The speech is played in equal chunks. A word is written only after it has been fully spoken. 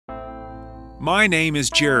My name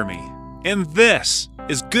is Jeremy, and this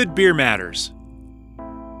is Good Beer Matters.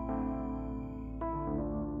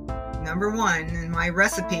 Number one in my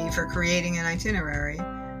recipe for creating an itinerary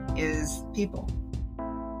is people.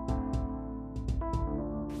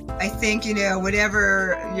 I think,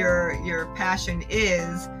 whatever your passion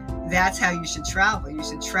is, that's how you should travel. You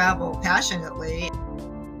should travel passionately.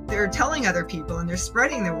 They're telling other people and they're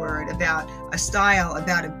spreading the word about a style,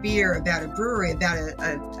 about a beer, about a brewery, about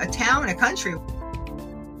a town, a country.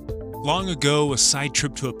 Long ago, a side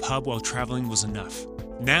trip to a pub while traveling was enough.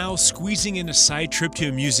 Now, squeezing in a side trip to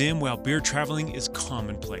a museum while beer traveling is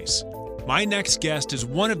commonplace. My next guest is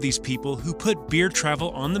one of these people who put beer travel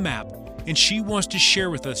on the map, and she wants to share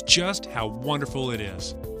with us just how wonderful it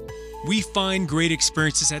is. We find great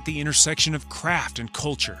experiences at the intersection of craft and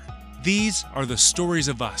culture. These are the stories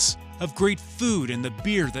of us, of great food and the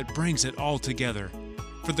beer that brings it all together.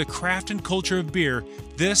 For the craft and culture of beer,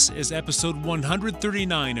 this is episode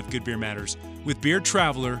 139 of Good Beer Matters with beer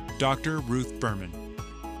traveler Dr. Ruth Berman.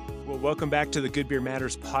 Well, welcome back to the Good Beer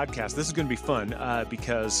Matters podcast. This is going to be fun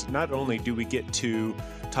because not only do we get to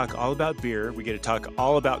talk all about beer, we get to talk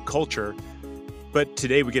all about culture, but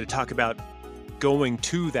today we get to talk about going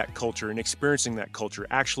to that culture and experiencing that culture,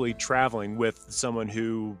 actually traveling with someone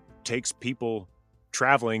who takes people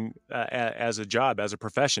traveling as a job, as a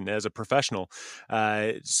profession, as a professional.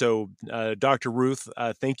 So Dr. Ruth,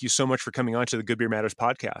 thank you so much for coming on to the Good Beer Matters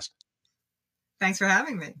podcast. Thanks for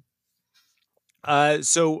having me.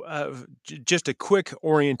 Just a quick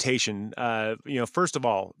orientation. First of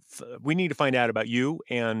all, we need to find out about you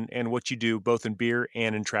and what you do both in beer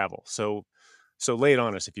and in travel. So lay it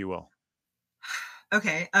on us, if you will.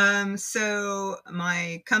 Okay. So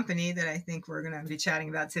my company that I think we're going to be chatting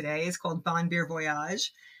about today is called Bon Beer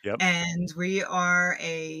Voyage. Yep. And we are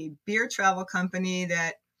a beer travel company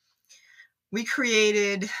that we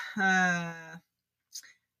created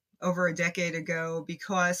over a decade ago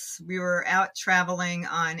because we were out traveling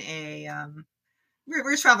on we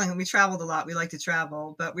traveled a lot. We like to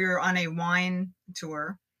travel, but we were on a wine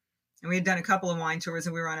tour and we had done a couple of wine tours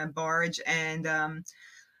and we were on a barge and,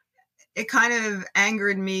 it kind of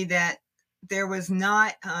angered me that there was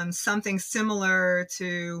not something similar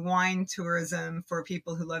to wine tourism for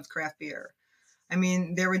people who loved craft beer. I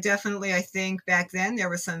mean, there were definitely, I think back then there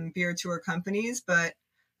were some beer tour companies, but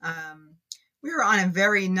we were on a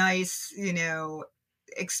very nice,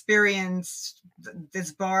 experience,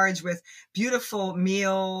 this barge with beautiful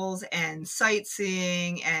meals and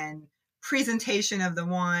sightseeing and presentation of the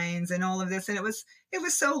wines and all of this. And it was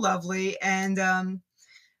so lovely. And,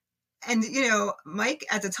 Mike,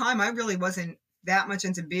 at the time, I really wasn't that much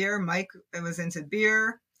into beer. Mike was into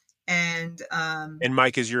beer. And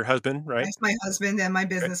Mike is your husband, right? That's my husband and my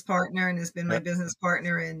business partner and has been my business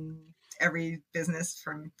partner in every business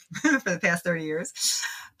for the past 30 years.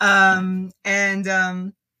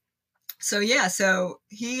 So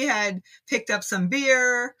he had picked up some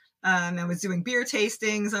beer. And was doing beer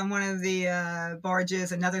tastings on one of the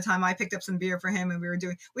barges. Another time I picked up some beer for him and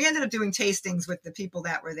we ended up doing tastings with the people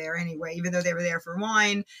that were there anyway, even though they were there for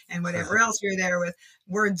wine and whatever else we were there with.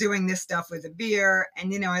 We're doing this stuff with the beer.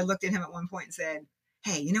 And, I looked at him at one point and said,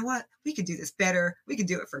 hey, you know what? We could do this better. We could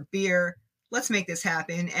do it for beer. Let's make this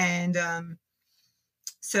happen. And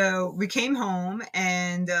so we came home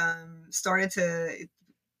and started to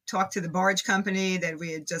talk to the barge company that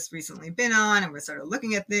we had just recently been on, and we're sort of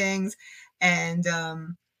looking at things. And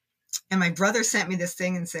my brother sent me this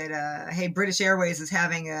thing and said, hey, British Airways is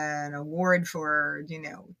having an award for,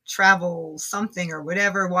 travel something or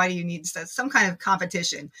whatever. Why do you need some kind of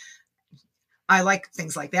competition? I like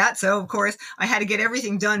things like that. So of course I had to get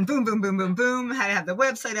everything done. Boom, boom, boom, boom, boom. Had to have the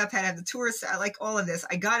website up, had to have the tours. I like all of this.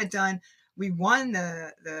 I got it done. We won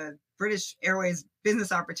the British Airways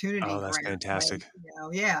business opportunity. Oh, that's grant, fantastic.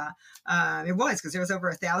 It was because there was over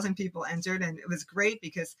 1,000 people entered, and it was great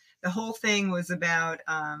because the whole thing was about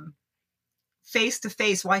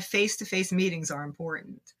face-to-face, why face-to-face meetings are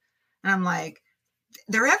important. And I'm like,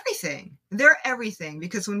 they're everything. They're everything,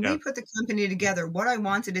 because when we put the company together, what I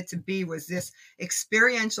wanted it to be was this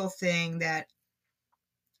experiential thing that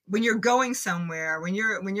when you're going somewhere, when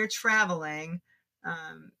you're traveling,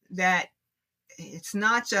 that it's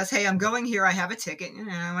not just, hey, I'm going here, I have a ticket,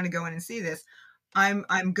 I want to go in and see this.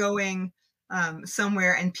 I'm going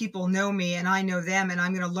somewhere and people know me and I know them and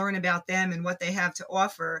I'm going to learn about them and what they have to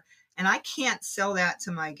offer. And I can't sell that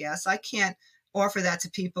to my guests. I can't offer that to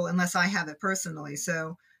people unless I have it personally.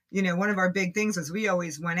 So, one of our big things was we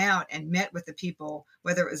always went out and met with the people,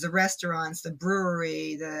 whether it was the restaurants, the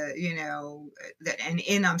brewery, an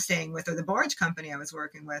inn I'm staying with, or the barge company I was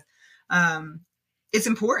working with. It's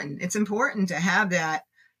important. It's important to have that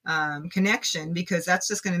connection, because that's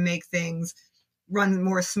just going to make things run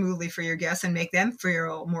more smoothly for your guests and make them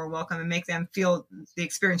feel more welcome and make them feel the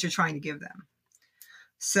experience you're trying to give them.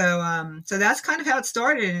 So that's kind of how it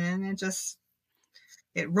started, and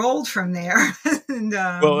it rolled from there. And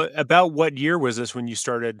Well, about what year was this when you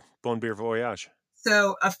started Bon Beer Voyage?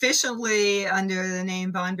 so officially under the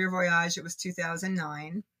name Bon Beer Voyage, it was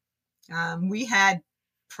 2009. We had,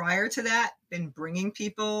 prior to that, been bringing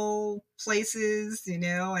people places,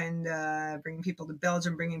 and bringing people to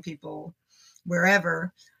Belgium, bringing people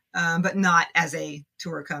wherever, but not as a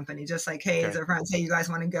tour company. Just like, hey, as our friends, hey, you guys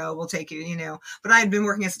want to go? We'll take you, But I had been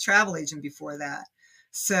working as a travel agent before that.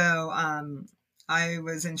 So I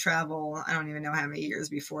was in travel, I don't even know how many years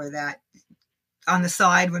before that, on the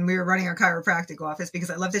side when we were running our chiropractic office, because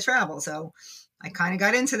I love to travel. So I kind of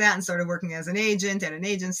got into that and started working as an agent at an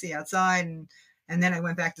agency outside. And then I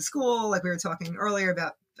went back to school, like we were talking earlier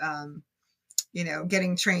about,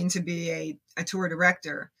 getting trained to be a tour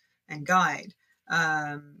director and guide.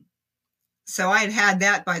 So I had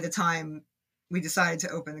that by the time we decided to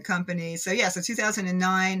open the company. So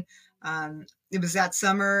 2009, it was that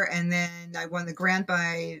summer. And then I won the grant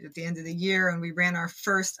at the end of the year, and we ran our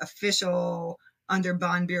first official under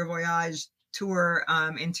Bon Beer Voyage tour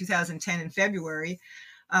in 2010 in February.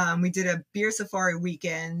 We did a beer safari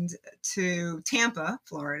weekend to Tampa,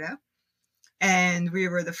 Florida. And we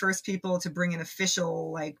were the first people to bring an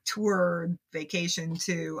official tour vacation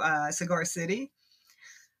to Cigar City.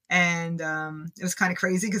 And it was kind of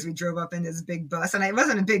crazy because we drove up in this big bus, and it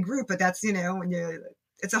wasn't a big group, but that's,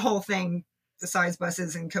 it's a whole thing besides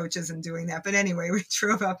buses and coaches and doing that. But anyway, we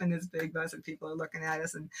drove up in this big bus and people are looking at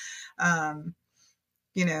us, and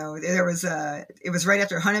it was right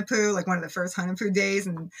after Hunapoo, like one of the first Hunapoo days.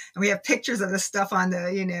 And we have pictures of the stuff on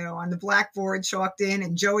the, on the blackboard chalked in,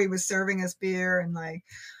 and Joey was serving us beer, and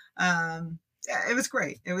it was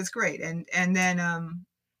great. It was great. And then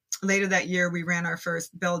later that year, we ran our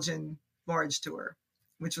first Belgian barge tour,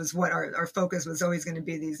 which was what our focus was always going to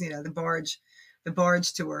be, these, the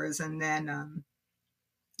barge tours. And then,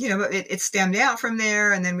 it stemmed out from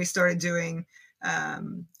there. And then we started doing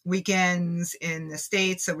weekends in the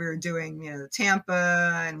States. So we were doing,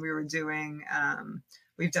 Tampa, and we were doing,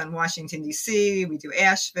 we've done Washington, D.C., we do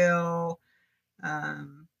Asheville. So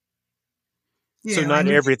not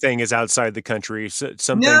everything is outside the country. So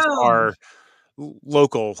some things are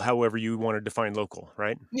local, however you want to define local,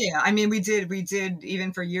 right? Yeah. I mean, we did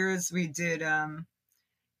even for years, we did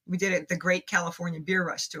it, the Great California Beer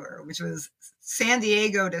Rush Tour, which was San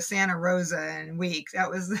Diego to Santa Rosa in a week. That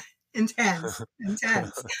was intense.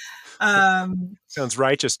 Sounds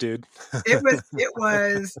righteous, dude. It was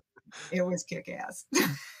kick-ass.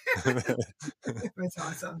 It was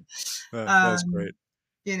awesome. That's great.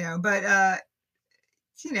 But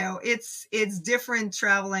it's different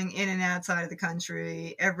traveling in and outside of the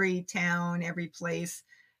country. Every town, every place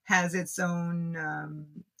has its own,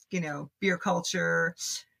 beer culture,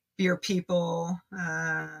 beer people,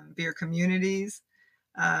 beer communities.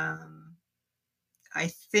 I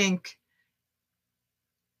think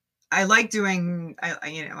I like doing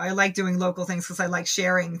local things because I like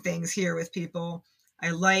sharing things here with people.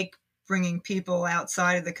 I like bringing people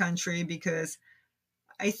outside of the country because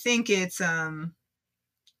I think it's a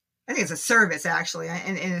service, actually,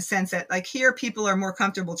 in a sense that, like, here people are more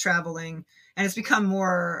comfortable traveling, and it's become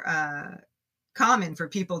more common for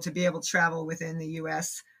people to be able to travel within the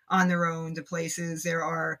U.S. on their own to places. There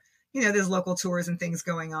are, there's local tours and things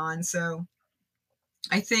going on. So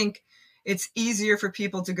I think it's easier for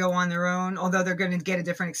people to go on their own, although they're going to get a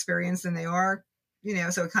different experience than they are,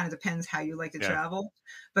 so it kind of depends how you like to travel.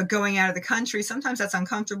 But going out of the country, sometimes that's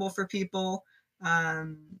uncomfortable for people.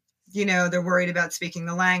 They're worried about speaking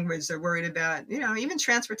the language. They're worried about, even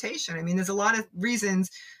transportation. I mean, there's a lot of reasons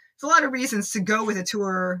to go with a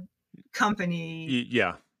tour company.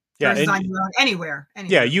 Yeah. Versus on your own, anywhere.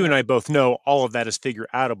 Yeah, you and I both know all of that is figure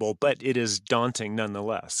outable, but it is daunting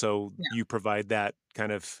nonetheless. So you provide that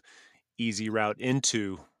kind of easy route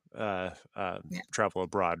into travel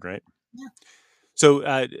abroad, right? Yeah.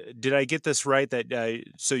 So did I get this right? That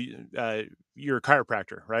you're a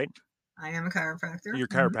chiropractor, right? I am a chiropractor. You're a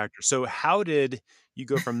chiropractor. Mm-hmm. So how did you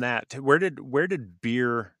go from that to where did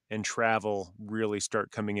beer and travel really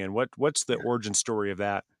start coming in? What's the origin story of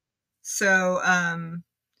that? So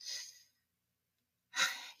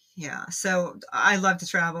so I love to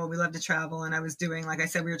travel. We love to travel. And I was doing, like I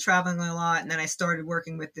said, we were traveling a lot. And then I started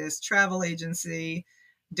working with this travel agency,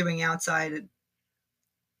 doing outside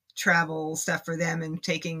travel stuff for them and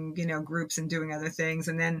taking, groups and doing other things.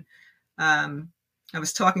 And then I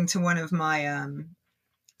was talking to one of my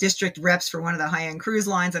district reps for one of the high-end cruise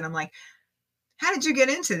lines. And I'm like, how did you get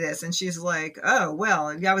into this? And she's like, oh, well,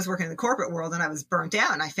 I was working in the corporate world and I was burnt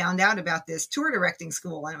out. And I found out about this tour directing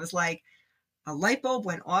school. And it was like a light bulb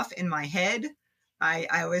went off in my head.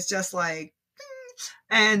 I was just like,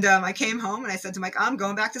 and I came home and I said to Mike, I'm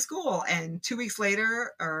going back to school. And 2 weeks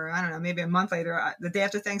later, or I don't know, maybe a month later, the day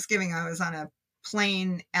after Thanksgiving, I was on a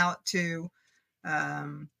plane out to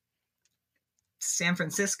San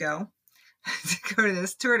Francisco to go to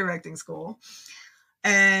this tour directing school.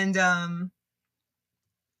 And then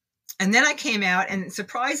I came out, and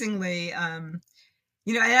surprisingly,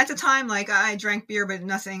 you know, and at the time, like I drank beer, but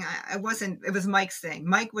nothing, I wasn't, it was Mike's thing.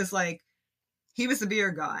 Mike was like, he was the beer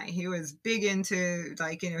guy. He was big into,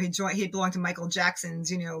 like, you know, he belonged to Michael Jackson's,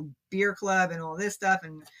 you know, beer club and all this stuff.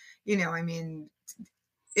 And, you know, I mean,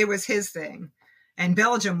 it was his thing. And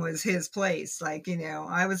Belgium was his place. Like, you know,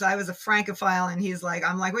 I was a Francophile, and he's like,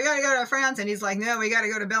 I'm like, we got to go to France. And he's like, no, we got to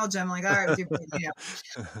go to Belgium. I'm like, all right, you know.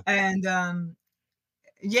 And,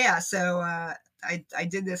 yeah, so, I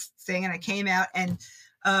did this thing and I came out, and,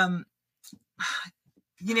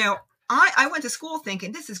 you know, I went to school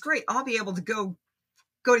thinking this is great. I'll be able to go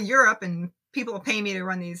to Europe and people will pay me to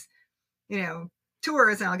run these, you know,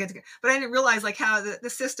 tours, and I'll get to go. But I didn't realize like how the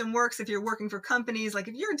system works if you're working for companies. Like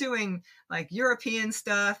if you're doing like European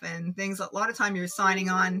stuff and things, a lot of time you're signing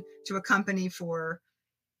on to a company for,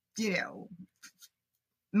 you know,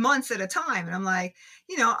 months at a time. And I'm like,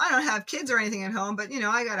 you know, I don't have kids or anything at home, but you know,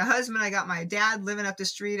 I got a husband, I got my dad living up the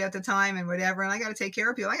street at the time and whatever. And I got to take care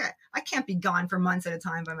of people. I can't be gone for months at a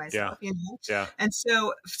time by myself, you know? Yeah. And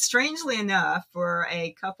so strangely enough, for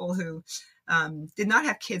a couple who did not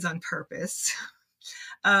have kids on purpose,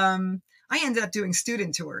 I ended up doing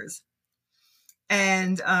student tours.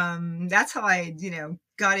 And that's how I, you know,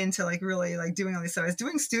 got into like really like doing all this. So I was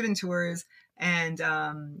doing student tours, and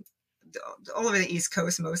all over the East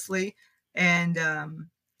Coast mostly. And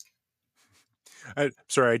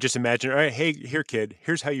sorry, I just imagine, all right, hey, here, kid,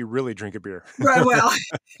 here's how you really drink a beer. Right, well,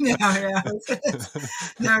 no. You gotta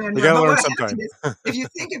But learn what sometime. happened is, if you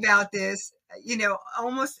think about this, you know,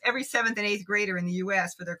 almost every 7th and 8th grader in the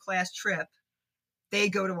U.S. for their class trip, they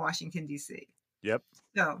go to Washington, D.C. Yep.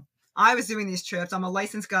 So I was doing these trips. I'm a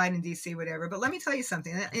licensed guide in D.C., whatever. But let me tell you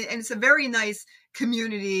something. And it's a very nice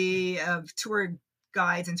community of tour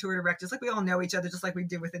guides and tour directors. Like we all know each other, just like we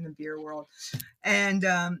do within the beer world. And,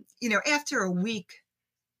 you know, after a week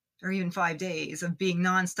or even 5 days of being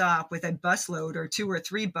nonstop with a busload or 2 or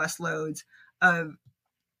 3 busloads of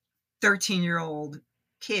 13-year-old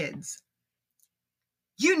kids,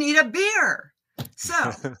 you need a beer.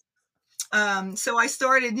 So so I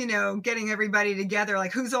started, you know, getting everybody together,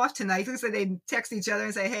 like who's off tonight. So they'd text each other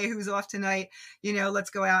and say, hey, who's off tonight? You know,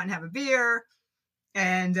 let's go out and have a beer.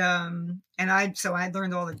 And so I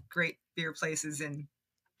learned all the great beer places in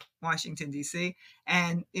Washington, D.C.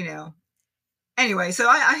 And, you know, anyway, so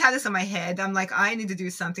I had this in my head. I'm like, I need to do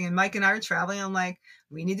something. And Mike and I are traveling. I'm like,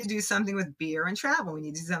 we need to do something with beer and travel. We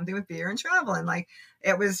need to do something with beer and travel. And like,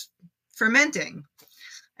 it was fermenting.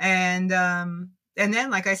 And then,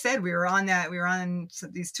 like I said, we were on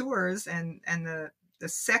these tours, and the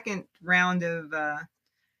second round of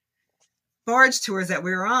barge tours that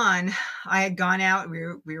we were on, I had gone out. We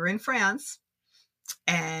were in France,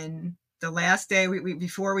 and the last day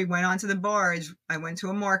before we went onto the barge, I went to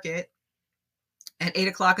a market at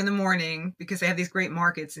 8:00 in the morning, because they have these great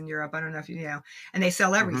markets in Europe. I don't know if you know, and they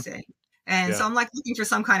sell everything. Mm-hmm. And so I'm like looking for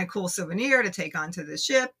some kind of cool souvenir to take onto the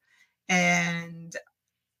ship, and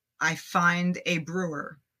I find a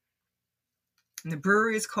brewer, and the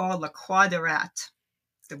brewery is called La Croix de Rat,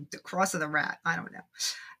 the Cross of the Rat. I don't know.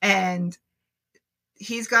 And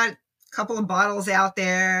he's got a couple of bottles out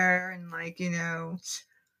there, and like, you know,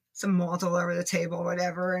 some malt all over the table,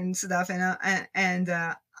 whatever, and stuff. And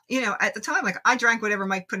you know, at the time, like I drank whatever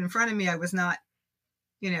Mike put in front of me. I was not,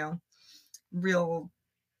 you know, real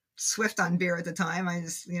swift on beer at the time. I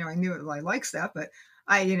just, you know, I knew I liked stuff, but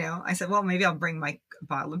I said, well, maybe I'll bring my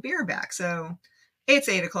bottle of beer back. So it's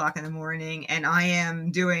 8:00 in the morning, and I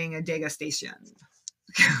am doing a degustation.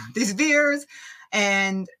 These beers,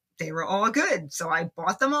 and they were all good. So I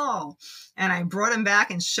bought them all, and I brought them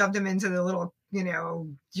back and shoved them into the little, you know,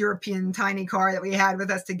 European tiny car that we had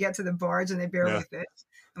with us to get to the barge, and they barely fit.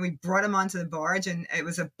 And we brought them onto the barge, and it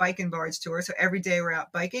was a bike and barge tour. So every day we're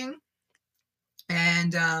out biking,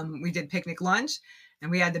 and we did picnic lunch, and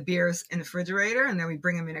we had the beers in the refrigerator, and then we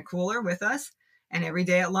bring them in a cooler with us. And every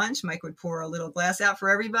day at lunch, Mike would pour a little glass out for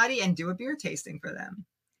everybody and do a beer tasting for them.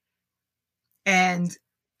 And,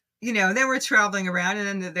 you know, then we're traveling around,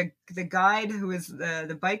 and then the guide, who was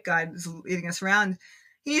the bike guide, was leading us around.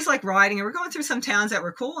 He's like riding, and we're going through some towns that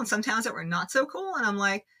were cool and some towns that were not so cool. And I'm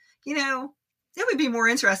like, you know, it would be more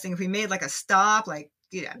interesting if we made like a stop, like,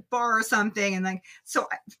 bar or something. And like, so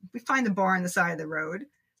we find the bar on the side of the road,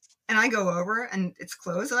 and I go over and it's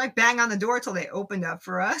closed, and I bang on the door till they opened up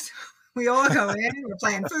for us. We all go in, we're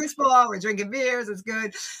playing foosball, we're drinking beers, it's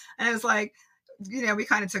good. And it was like, we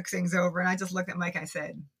kind of took things over, and I just looked at Mike.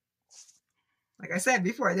 Like I said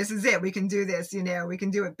before, this is it. We can do this, we can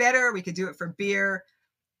do it better. We could do it for beer.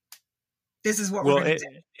 This is what we're Well, going to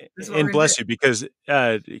do. This is what and we're going to bless you,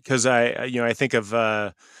 because I think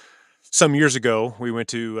of some years ago, we went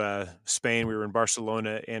to Spain. We were in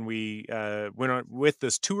Barcelona, and we went on with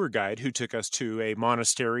this tour guide who took us to a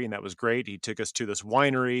monastery, and that was great. He took us to this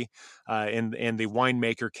winery, and the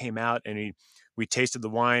winemaker came out, and we tasted the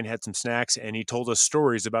wine, had some snacks, and he told us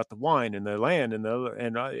stories about the wine and the land, and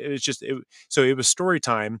it was just so it was story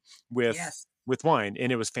time do. with Yes. wine,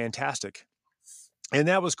 and it was fantastic. And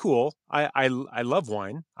that was cool. I love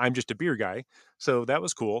wine. I'm just a beer guy, so that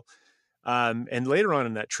was cool. And later on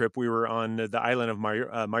in that trip, we were on the island of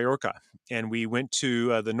Mallorca, and we went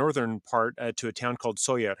to the northern part to a town called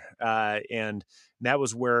Sóller, and that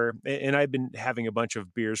was where. And I've been having a bunch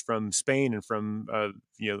of beers from Spain and from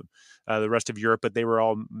the rest of Europe, but they were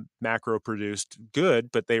all macro produced,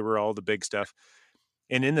 good, but they were all the big stuff.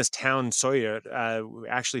 And in this town, Sóller, we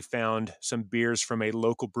actually found some beers from a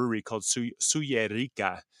local brewery called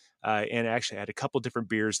Suyerica. And actually had a couple different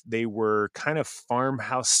beers. They were kind of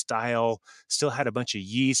farmhouse style, still had a bunch of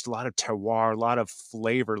yeast, a lot of terroir, a lot of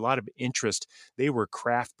flavor, a lot of interest. They were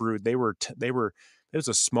craft brewed. It was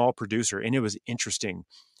a small producer, and it was interesting.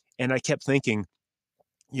 And I kept thinking,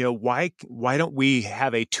 why don't we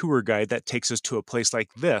have a tour guide that takes us to a place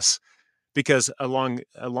like this? Because along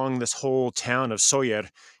this whole town of Sóller,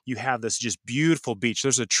 you have this just beautiful beach.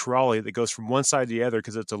 There's a trolley that goes from one side to the other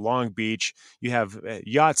because it's a long beach. You have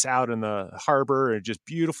yachts out in the harbor, and just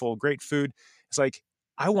beautiful, great food. It's like,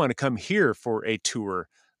 I want to come here for a tour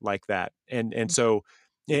like that. And so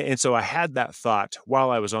I had that thought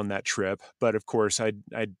while I was on that trip, but of course I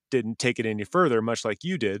didn't take it any further, much like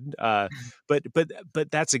you did. But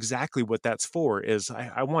that's exactly what that's for. Is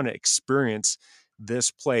I want to experience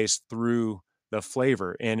this place through the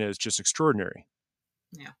flavor, and it's just extraordinary.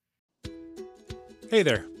 Yeah. Hey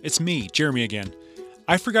there, it's me, Jeremy again.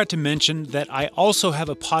 I forgot to mention that I also have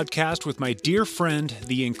a podcast with my dear friend,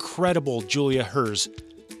 the incredible Julia Herz.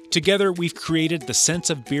 Together, we've created the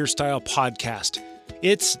Sense of Beer Style podcast.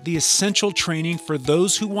 It's the essential training for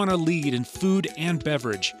those who want to lead in food and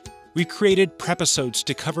beverage. We've created prepisodes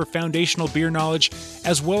to cover foundational beer knowledge,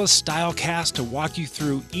 as well as Stylecast to walk you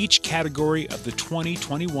through each category of the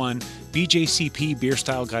 2021 BJCP Beer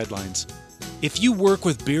Style Guidelines. If you work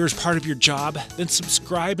with beer as part of your job, then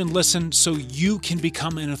subscribe and listen so you can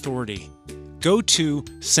become an authority. Go to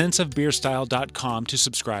senseofbeerstyle.com to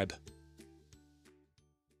subscribe.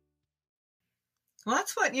 Well,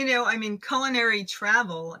 that's what, culinary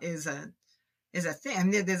travel is a thing. I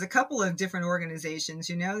mean, there's a couple of different organizations,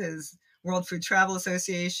 there's World Food Travel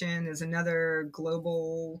Association. There's another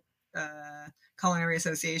global culinary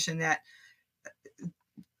association that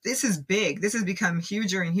this is big. This has become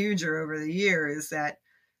huger and huger over the years, that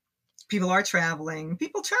people are traveling.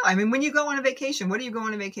 People travel. I mean, when you go on a vacation, what do you go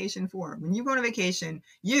on a vacation for? When you go on a vacation,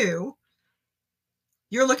 you're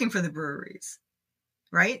looking for the breweries.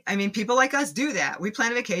 Right? I mean, people like us do that. We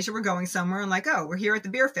plan a vacation. We're going somewhere, and like, oh, we're here at the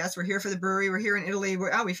beer fest. We're here for the brewery. We're here in Italy.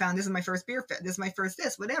 We found this is my first beer fest. This is my first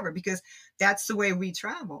whatever, because that's the way we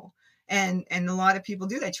travel. And a lot of people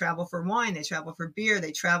do. They travel for wine. They travel for beer.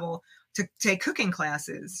 They travel to take cooking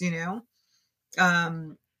classes, You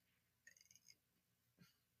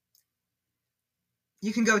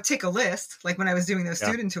can go tick a list. Like when I was doing those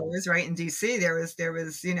student tours, right, in DC, there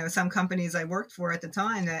was, some companies I worked for at the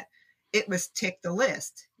time that it was tick the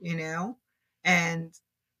list, and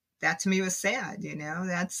that to me was sad,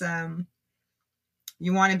 that's,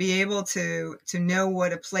 you want to be able to know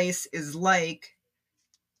what a place is like.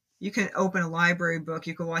 You can open a library book,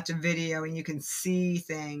 you can watch a video, and you can see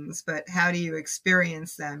things, but how do you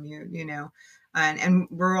experience them? And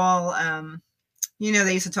we're all,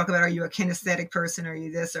 they used to talk about, are you a kinesthetic person? Are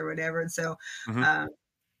you this or whatever? And so,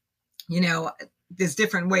 there's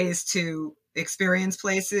different ways to experience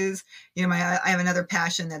places. I have another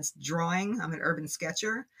passion that's drawing. I'm an urban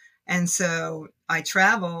sketcher. And so I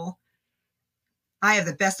travel. I have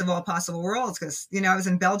the best of all possible worlds because, I was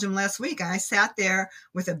in Belgium last week, and I sat there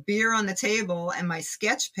with a beer on the table and my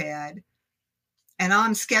sketch pad, and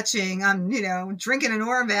I'm sketching, I'm, drinking an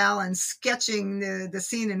Orval and sketching the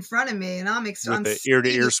scene in front of me. And I'm the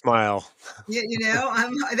ear-to-ear smile. Yeah,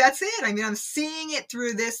 that's it. I mean, I'm seeing it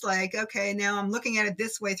through this, like, okay, now I'm looking at it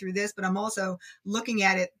this way through this, but I'm also looking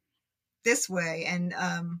at it this way. And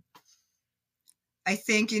I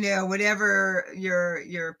think, whatever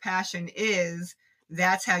your passion is,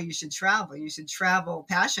 that's how you should travel. You should travel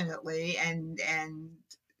passionately and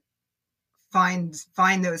find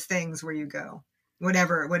those things where you go,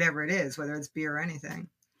 whatever it is, whether it's beer or anything.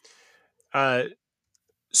 Uh,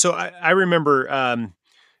 so I remember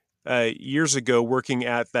years ago working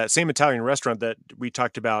at that same Italian restaurant that we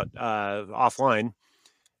talked about offline.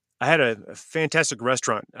 I had a fantastic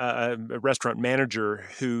a restaurant manager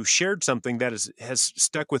who shared something that has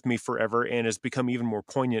stuck with me forever and has become even more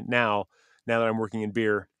poignant now that I'm working in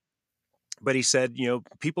beer. But he said,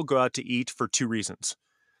 people go out to eat for two reasons.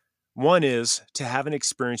 One is to have an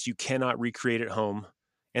experience you cannot recreate at home,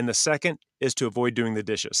 and the second is to avoid doing the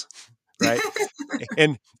dishes, right?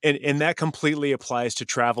 And that completely applies to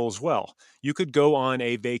travel as well. You could go on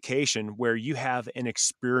a vacation where you have an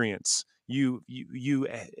experience,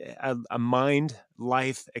 a mind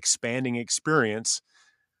life expanding experience,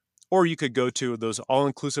 or you could go to those all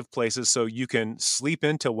inclusive places so you can sleep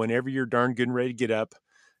until whenever you're darn good and ready to get up,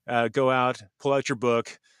 go out, pull out your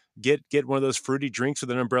book, get one of those fruity drinks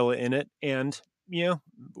with an umbrella in it, and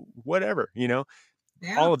whatever, Yeah.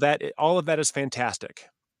 all of that is fantastic.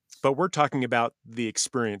 But we're talking about the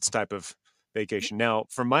experience type of vacation. Now,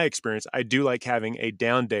 from my experience, I do like having a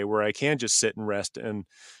down day where I can just sit and rest and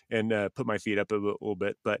put my feet up a little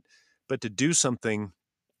bit. But to do something,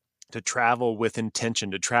 to travel with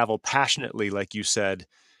intention, to travel passionately, like you said,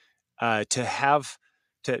 to have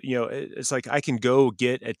to it's like I can go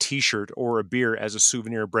get a T-shirt or a beer as a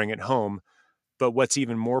souvenir, bring it home. But what's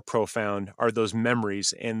even more profound are those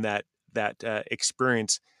memories and that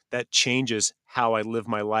experience that changes how I live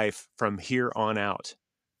my life from here on out.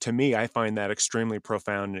 To me, I find that extremely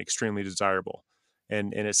profound and extremely desirable.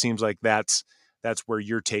 And it seems like that's where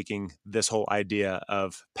you're taking this whole idea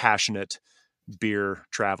of passionate beer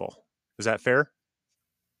travel. Is that fair?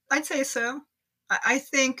 I'd say so. I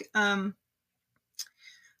think, I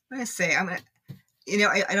say, I'm gonna,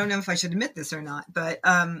 I don't know if I should admit this or not, but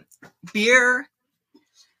beer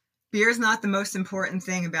beer is not the most important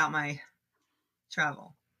thing about my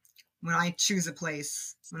travel. When I choose a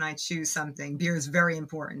place, when I choose something, beer is very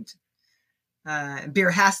important.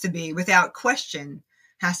 Beer has to be, without question,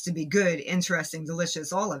 has to be good, interesting,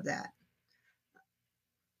 delicious, all of that.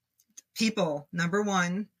 People, number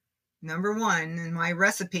one in my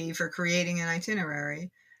recipe for creating an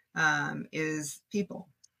itinerary is people.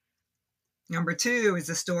 Number two is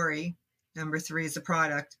the story. Number three is the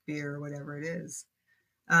product, beer, whatever it is.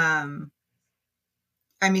 I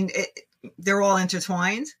mean, they're all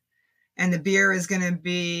intertwined, and the beer is going to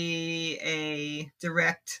be a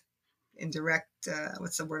indirect,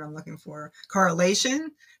 what's the word I'm looking for?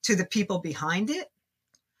 Correlation to the people behind it.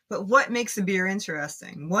 But what makes the beer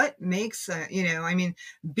interesting? What makes,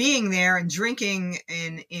 being there and drinking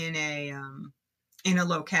in a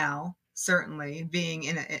locale, certainly being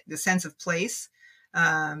in the sense of place,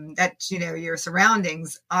 that your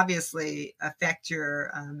surroundings obviously affect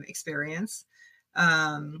your experience.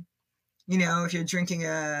 If you're drinking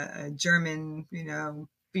a German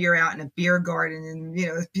beer out in a beer garden and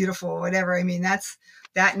it's beautiful, whatever, I mean, that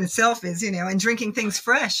in itself is and drinking things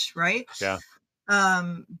fresh, right? Yeah.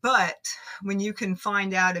 But when you can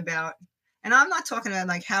find out about, and I'm not talking about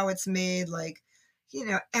like how it's made, like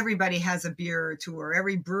everybody has a beer tour,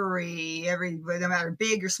 every brewery, no matter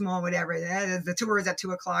big or small, whatever, the tour is at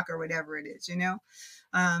 2:00 or whatever it is.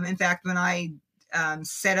 In fact, when I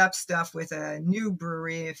set up stuff with a new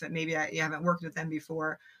brewery, if maybe you haven't worked with them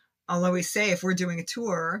before, I'll always say, if we're doing a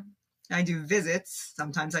tour, I do visits.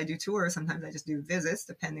 Sometimes I do tours, sometimes I just do visits,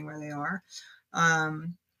 depending where they are.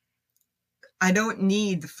 I don't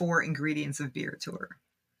need the 4 ingredients of beer tour.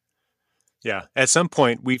 Yeah. At some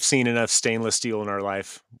point, we've seen enough stainless steel in our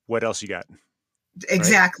life. What else you got?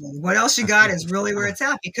 Exactly. Right? What else you got is really where it's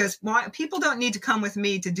at, because people don't need to come with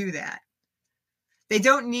me to do that. They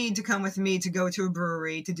don't need to come with me to go to a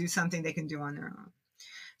brewery to do something they can do on their own.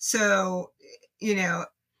 So,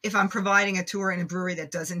 if I'm providing a tour in a brewery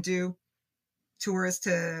that doesn't do tours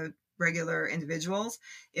to regular individuals,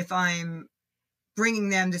 if I'm bringing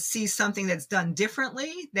them to see something that's done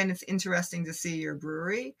differently, then it's interesting to see your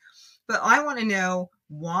brewery. But I want to know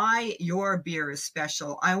why your beer is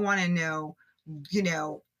special. I want to know,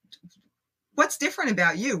 what's different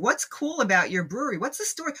about you? What's cool about your brewery? What's the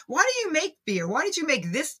story? Why do you make beer? Why did you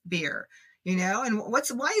make this beer? And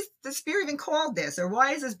why is this beer even called this? Or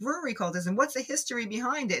why is this brewery called this? And what's the history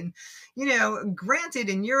behind it? And, granted,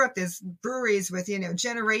 in Europe, there's breweries with,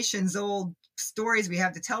 generations old stories we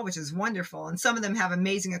have to tell, which is wonderful. And some of them have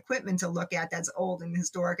amazing equipment to look at that's old and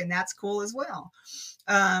historic, and that's cool as well.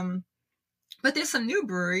 But there's some new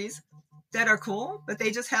breweries that are cool, but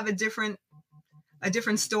they just have a different a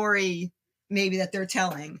different story maybe that they're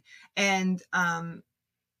telling. And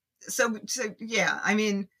so yeah, I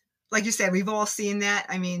mean, like you said, we've all seen that.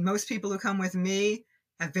 I mean, most people who come with me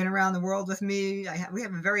have been around the world with me. We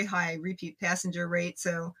have a very high repeat passenger rate,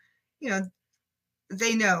 so you know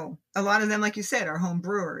they know a lot of them, like you said, are home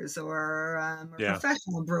brewers or Yeah.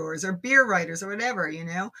 professional brewers or beer writers or whatever, you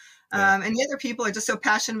know. Yeah. And the other people are just so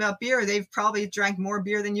passionate about beer; they've probably drank more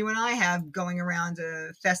beer than you and I have going around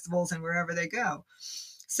to festivals and wherever they go.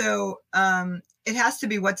 So it has to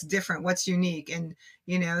be what's different, what's unique, and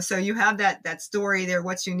so you have that story there,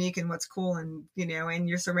 what's unique and what's cool, and in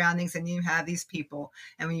your surroundings, and you have these people,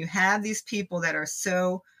 and when you have these people that are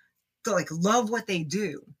so like love what they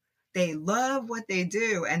love what they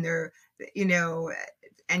do, and they're you know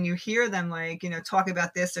and you hear them like talk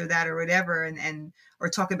about this or that or whatever, and or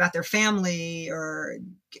talk about their family or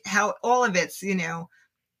how all of it's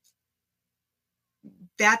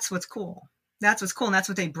that's what's cool. That's what's cool, and that's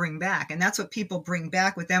what they bring back, and that's what people bring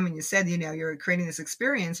back with them. And you said, you're creating this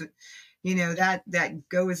experience, that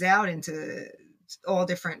goes out into all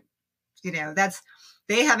different, that's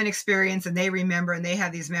they have an experience and they remember and they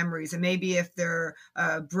have these memories. And maybe if they're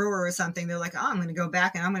a brewer or something, they're like, oh, I'm going to go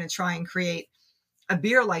back and I'm going to try and create a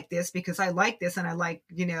beer like this because I like this and I like,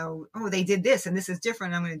 oh, they did this and this is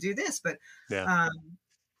different. I'm going to do this, but Yeah.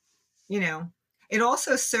 um, it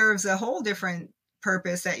also serves a whole different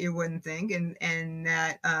purpose that you wouldn't think, and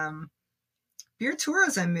that beer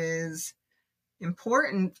tourism is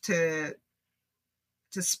important to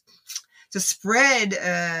to spread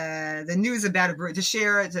the news about a brewery, to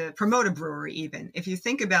share, to promote a brewery. Even if you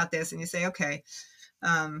think about this and you say, okay,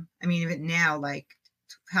 I mean, even now, like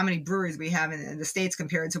how many breweries we have in the States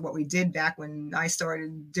compared to what we did back when I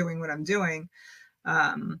started doing what I'm doing.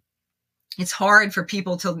 It's hard for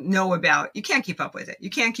people to know about. You can't keep up with it.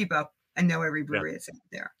 You can't keep up and know every Yeah. brewery that's out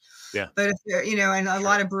there. Yeah. But if and a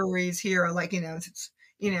lot of breweries here are like,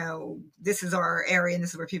 this is our area and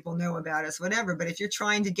this is where people know about us, whatever. But if you're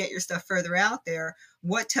trying to get your stuff further out there,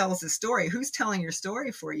 what tells the story? Who's telling your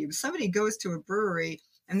story for you? Somebody goes to a brewery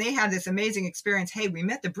and they have this amazing experience. Hey, we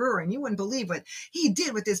met the brewer and you wouldn't believe what he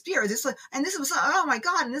did with this beer. And this was, oh my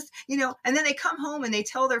God. And this, and then they come home and they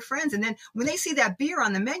tell their friends. And then when they see that beer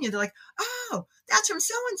on the menu, they're like, oh, that's from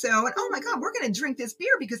so-and-so. And oh my God, we're going to drink this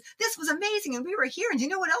beer because this was amazing. And we were here. And do you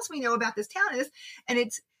know what else we know about this town?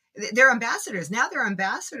 And they're ambassadors. Now they're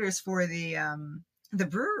ambassadors for the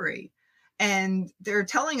brewery. And they're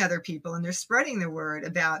telling other people and they're spreading the word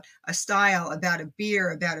about a style, about a beer,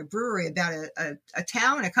 about a brewery, about a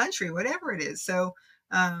town, a country, whatever it is. So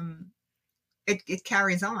it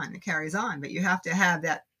carries on. It carries on. But you have to have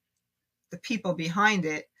the people behind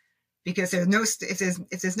it, because if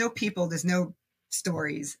there's no people, there's no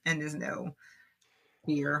stories and there's no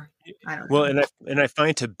beer. I don't Well, know. and I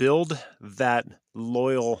find to build that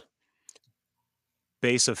loyal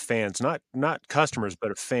base of fans, not customers, but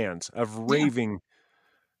of fans, of Yeah.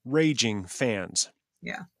 raging fans.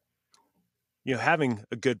 Yeah. Having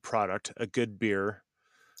a good product, a good beer,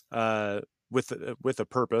 with a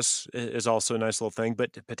purpose is also a nice little thing.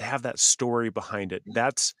 But to have that story behind it,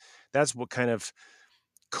 that's what kind of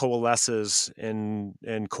coalesces and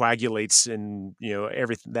coagulates and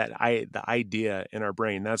everything, the idea in our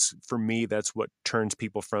brain. That's, for me, that's what turns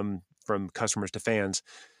people from customers to fans.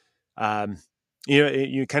 um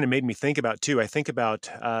you kind of made me think about too. I think about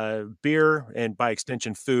beer, and by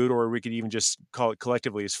extension food, or we could even just call it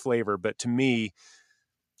collectively as flavor. But to me,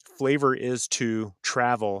 flavor is to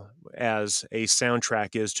travel as a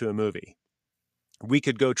soundtrack is to a movie. We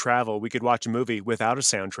could go travel, we could watch a movie without a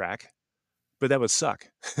soundtrack, but that would suck.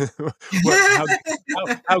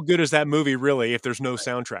 What how good is that movie really if there's no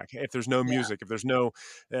soundtrack, if there's no Yeah. music, if there's no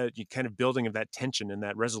kind of building of that tension and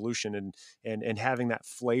that resolution, and having that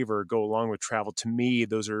flavor go along with travel? To me,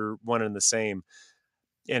 those are one and the same.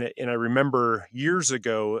 And I remember years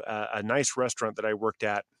ago, a nice restaurant that I worked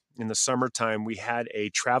at in the summertime. We had a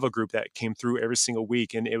travel group that came through every single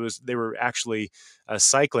week, and they were actually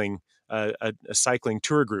cycling, a cycling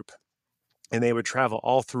tour group, and they would travel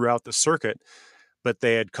all throughout the circuit. But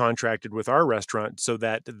they had contracted with our restaurant so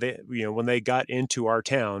that when they got into our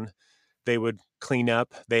town, they would clean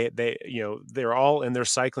up. They're all in their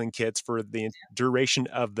cycling kits for the duration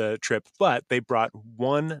of the trip, but they brought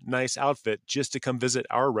one nice outfit just to come visit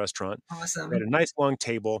our restaurant. We had Awesome. a nice long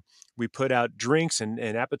table. We put out drinks and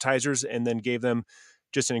appetizers, and then gave them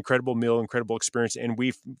just an incredible meal, incredible experience. And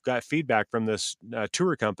we've got feedback from this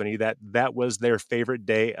tour company that was their favorite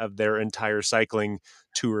day of their entire cycling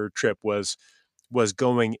tour trip, was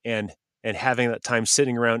going and having that time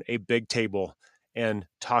sitting around a big table and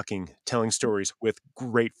talking, telling stories with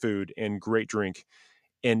great food and great drink.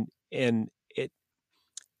 And it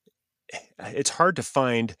it's hard to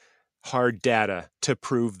find hard data to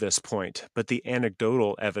prove this point, but the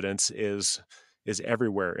anecdotal evidence is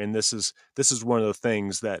everywhere. And this is one of the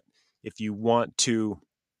things that if you want to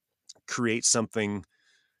create something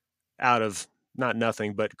out of not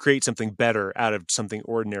nothing, but create something better out of something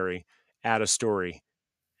ordinary, add a story,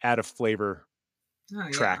 add a flavor Oh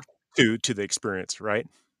yeah. track to the experience, right?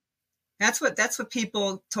 That's what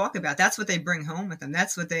people talk about. That's what they bring home with them.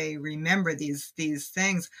 That's what they remember, these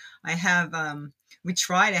things. I have we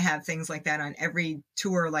try to have things like that on every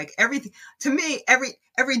tour. Like everything to me, every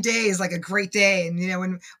day is like a great day.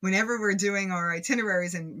 And whenever we're doing our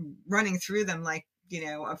itineraries and running through them, like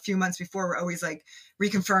a few months before, we're always like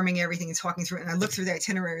reconfirming everything and talking through it. And I look through the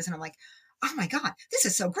itineraries and I'm like, oh my God, this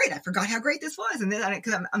is so great. I forgot how great this was. And then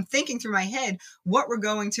because I'm thinking through my head what we're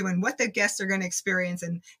going to and what the guests are going to experience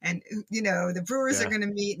and the brewers are Yeah. going to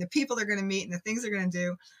meet and the people they're going to meet and the things they're going to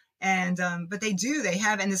do. And but they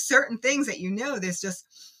have, and there's certain things that there's just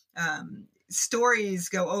stories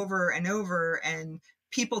go over and over, and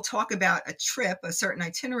people talk about a trip, a certain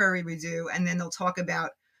itinerary we do, and then they'll talk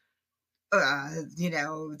about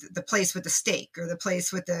the place with the steak, or the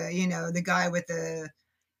place with the guy with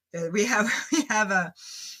we have we have a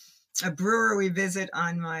brewer we visit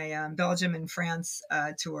on my Belgium and France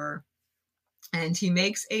tour, and he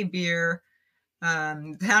makes a beer.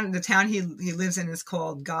 The town he lives in is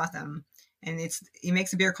called Gotham, and he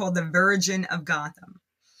makes a beer called the Virgin of Gotham,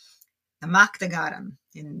 the Mac de Gotham.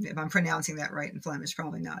 If I'm pronouncing that right in Flemish,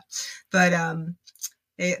 probably not, but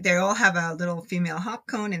they all have a little female hop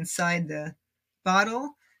cone inside the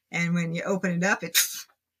bottle, and when you open it up, it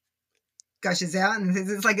gushes out, and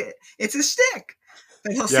it's a shtick.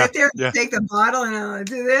 But he'll Yeah. sit there and Yeah. take the bottle and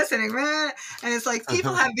do this, and it's like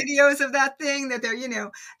people have videos of that thing that they're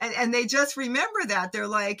and they just remember that. They're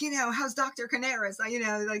like, how's Dr. Canaris?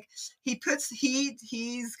 Like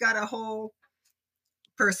he's got a whole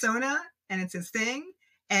persona, and it's his thing.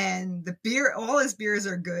 And all his beers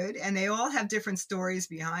are good, and they all have different stories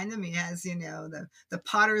behind them. He has, the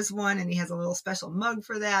Potter's one, and he has a little special mug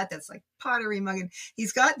for that. That's like pottery mug, and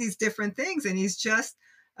he's got these different things, and he's just,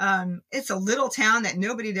 it's a little town that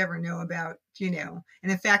nobody'd ever know about, And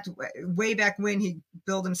in fact, way back when, he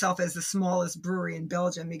billed himself as the smallest brewery in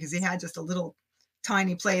Belgium because he had just a little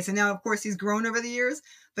tiny place. And now, of course, he's grown over the years,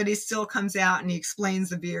 but he still comes out and he explains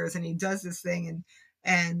the beers and he does this thing,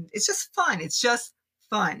 and it's just fun. It's just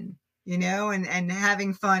fun, and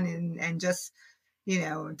having fun, and just,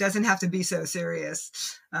 doesn't have to be so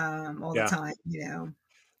serious all the Yeah. time.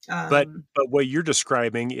 But Um, but what you're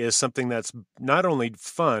describing is something that's not only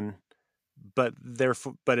fun, but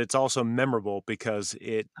therefore, but it's also memorable because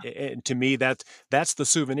to me that's the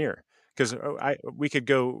souvenir. Because I could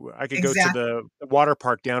go to exactly. the water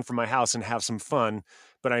park down from my house and have some fun,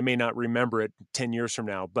 but I may not remember it 10 years from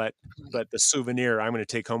now. But the souvenir I'm going to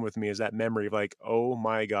take home with me is that memory of like, oh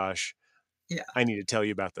my gosh, Yeah, I need to tell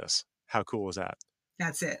you about this. How cool is that?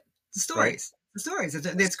 that's it. The Right? stories, the stories. It's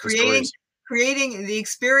The creating, stories. creating the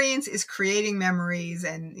experience is creating memories,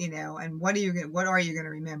 and and what are you going to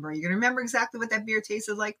remember? Are you going to remember exactly what that beer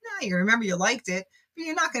tasted like? No, you're going to remember you liked it, but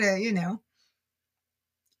you're not going to,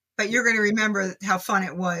 but you're going to remember how fun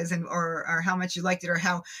it was, and or how much you liked it, or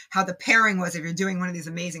how the pairing was, if you're doing one of these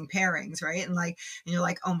amazing pairings, right? And you're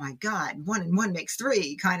like, oh my God, 1 and 1 makes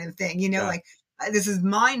 3 kind of thing, Yeah. like this is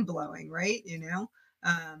mind blowing, right?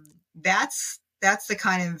 That's the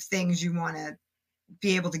kind of things you want to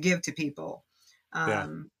be able to give to people. Yeah.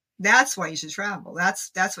 That's why you should travel.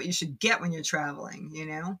 That's what you should get when you're traveling.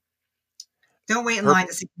 Don't wait in line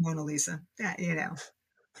to Perfect. see Mona Lisa.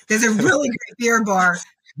 There's a really great beer bar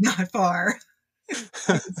not far.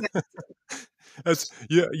 I can say. That's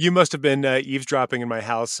you must have been eavesdropping in my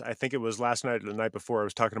house. I think it was last night or the night before. I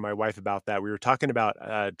was talking to my wife about that. We were talking about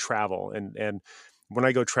travel, and when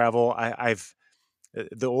I go travel, I've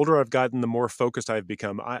the older I've gotten, the more focused I've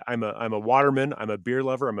become. I'm a waterman. I'm a beer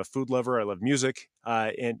lover. I'm a food lover. I love music.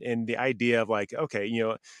 And the idea of like, okay,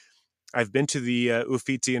 I've been to the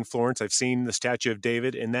Uffizi in Florence. I've seen the Statue of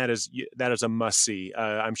David, and that is a must see.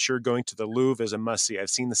 I'm sure going to the Louvre is a must see. I've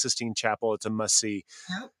seen the Sistine Chapel; it's a must see.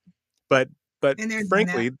 Yep. But Been there, done that.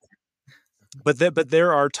 frankly, but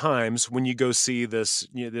there are times when you go see this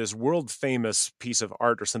this world famous piece of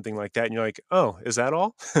art or something like that, and you're like, oh, is that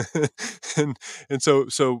all? and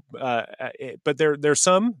but there's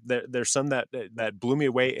some that blew me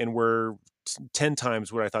away and were 10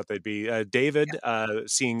 times what I thought they'd be. David,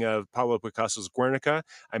 seeing Pablo Picasso's Guernica.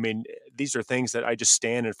 I mean, these are things that I just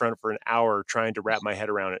stand in front for an hour trying to wrap my head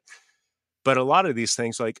around it. But a lot of these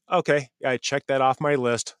things, like, okay, I checked that off my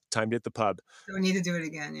list. Time to hit the pub. So we need to do it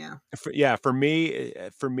again. Yeah. Yeah, for me,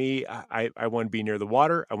 I want to be near the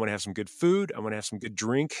water. I want to have some good food. I want to have some good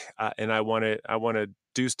drink, and I want to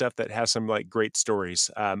do stuff that has some like great stories.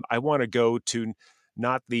 I want to go to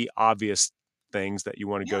not the obvious things that you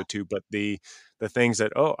want to Yeah. go to, but the things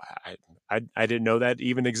that, oh, I didn't know that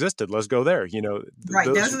even existed. Let's go there. Right.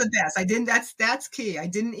 Those. Those are the best. I didn't, that's key. I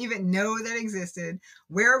didn't even know that existed.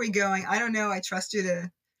 Where are we going? I don't know. I trust you to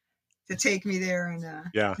take me there and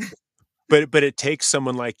Yeah. But it takes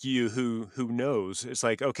someone like you who knows. It's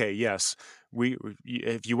like, "Okay, yes,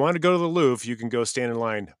 if you wanna go to the Louvre, you can go stand in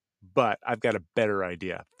line, but I've got a better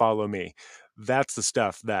idea. Follow me." That's the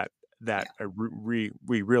stuff that yeah. we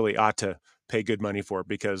really ought to pay good money for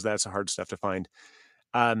because that's the hard stuff to find.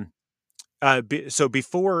 Um, so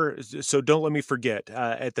don't let me forget,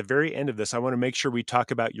 at the very end of this, I wanna make sure we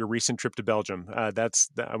talk about your recent trip to Belgium. That's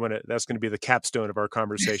gonna be the capstone of our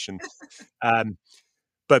conversation. Um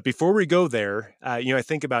but before we go there, I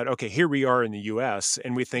think about, okay, here we are in the US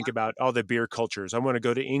and we think about all the beer cultures. I want to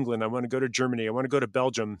go to England. I want to go to Germany. I want to go to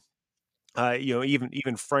Belgium.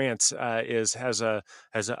 Even France has an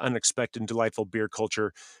unexpected and delightful beer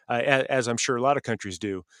culture, as I'm sure a lot of countries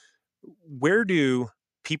do. Where do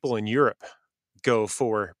people in Europe go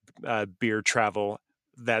for beer travel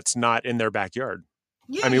that's not in their backyard?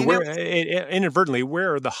 I Yeah. mean, inadvertently,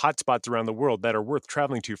 where are the hot spots around the world that are worth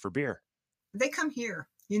traveling to for beer? They come here.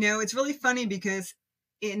 It's really funny because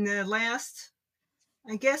in the last,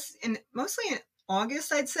 I guess, in mostly in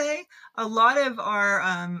August, I'd say a lot of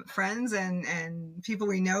our friends and people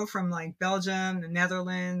we know from like Belgium, the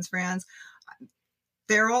Netherlands, France,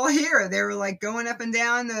 they're all here. They were like going up and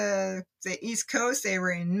down the East Coast. They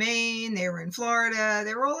were in Maine. They were in Florida.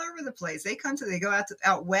 They were all over the place. They go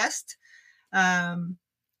out west. Um,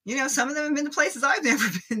 some of them have been to places I've never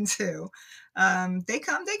been to. They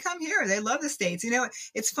come here. They love the States.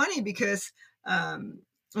 It's funny because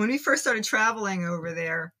when we first started traveling over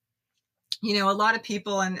there, a lot of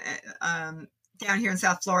people and down here in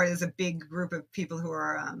South Florida, there's a big group of people who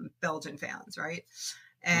are Belgian fans, right?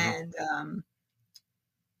 Mhm.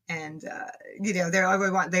 And they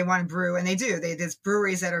want to brew, and they do. There's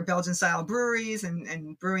breweries that are Belgian style breweries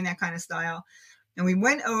and brewing that kind of style. And we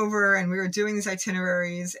went over and we were doing these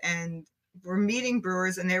itineraries and we're meeting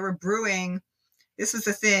brewers and they were brewing. This was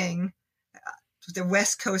the thing, the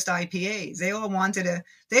West Coast IPAs. They wanted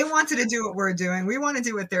to do what we're doing. We want to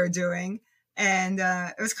do what they're doing. And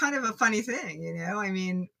it was kind of a funny thing. I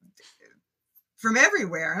mean, from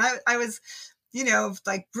everywhere. And I was,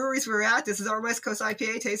 like breweries we were at, this is our West Coast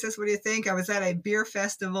IPA, taste this, what do you think? I was at a beer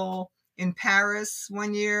festival in Paris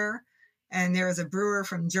one year, and there was a brewer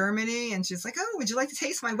from Germany, and she's like, "Oh, would you like to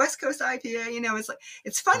taste my West Coast IPA?" It's like,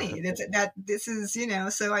 it's funny that this is,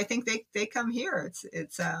 so I think they come here.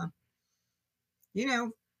 It's you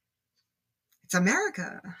know, it's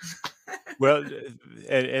America. Well,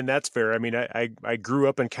 and that's fair. I mean, I grew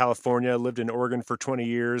up in California, lived in Oregon for 20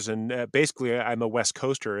 years, and basically I'm a West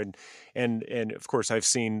Coaster, and of course I've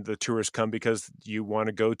seen the tourists come because you want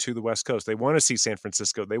to go to the West Coast. They want to see San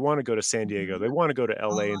Francisco. They want to go to San Diego. They want to go to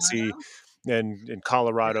LA and see, Colorado. and in Yeah.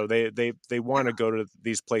 Colorado. They want Yeah. to go to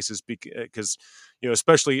these places because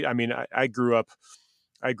especially. I mean, I grew up,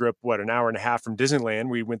 what, an hour and a half from Disneyland.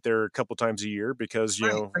 We went there a couple times a year because,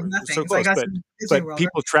 Right. Like we're nothing. so It's like close. us But in Disney but World,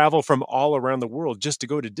 people right? travel from all around the world just to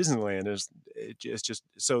go to Disneyland. It's just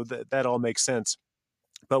so that all makes sense.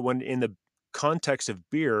 But when in the context of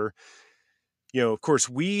beer, of course,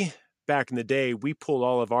 we back in the day, we pulled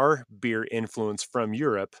all of our beer influence from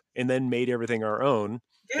Europe and then made everything our own.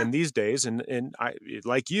 Yeah. And these days, and I,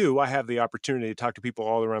 like you, I have the opportunity to talk to people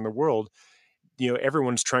all around the world.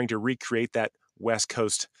 Everyone's trying to recreate that West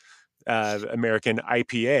Coast American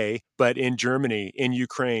IPA, but in Germany, in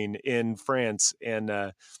Ukraine, in France, and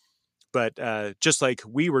just like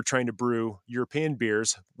we were trying to brew European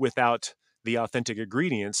beers without the authentic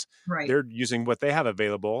ingredients, Right. they're using what they have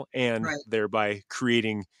available and Right. thereby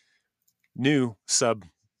creating new sub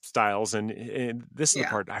styles. And this is the Yeah.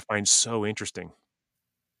 part I find so interesting.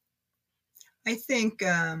 I think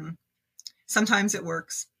sometimes it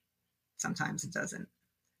works, sometimes it doesn't.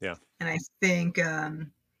 Yeah. And I think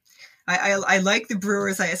I like the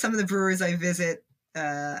brewers. Some of the brewers I visit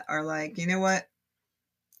are like, you know what?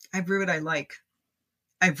 I brew what I like.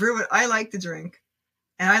 I brew what I like to drink,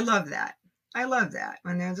 and I love that. I love that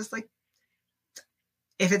when they're just like,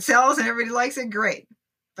 if it sells and everybody likes it, great.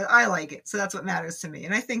 But I like it, so that's what matters to me.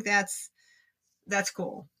 And I think that's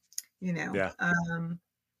cool. You know. Yeah. Um,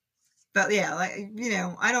 but yeah, like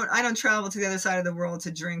I don't travel to the other side of the world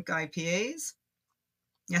to drink IPAs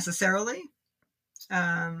necessarily.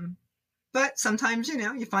 Um, But sometimes,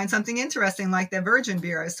 you find something interesting like that virgin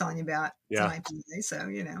beer I was telling you about Yeah. tonight.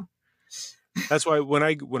 So, That's why when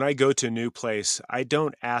I go to a new place, I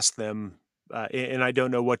don't ask them, and I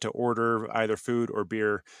don't know what to order, either food or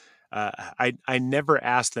beer. I never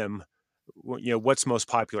ask them, what's most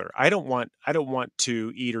popular. I don't want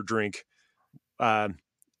to eat or drink um,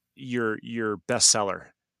 your bestseller.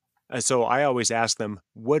 So I always ask them,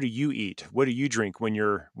 "What do you eat? What do you drink when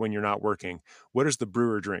you're not working? What does the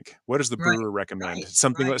brewer drink? What does the right, brewer recommend?" right,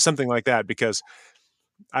 Something right. something like that, because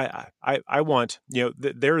I want,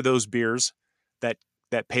 there are those beers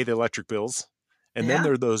that pay the electric bills, and then Yeah,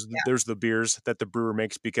 there's the beers that the brewer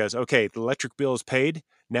makes because, okay, the electric bill is paid,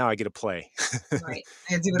 now I get to play. right.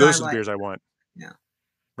 I do what I Those are the like. beers I want, Yeah,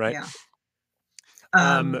 right? yeah.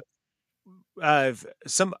 Um, Um,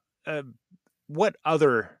 some what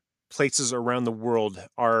other places around the world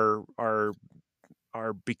are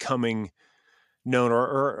becoming known,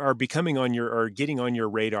 or are becoming on your, or getting on your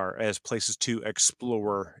radar as places to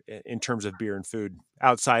explore in terms of beer and food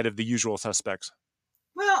outside of the usual suspects?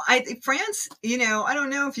 well, I think France, I don't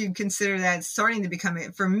know if you consider that starting to become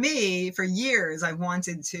it. For me, for years, I've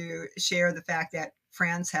wanted to share the fact that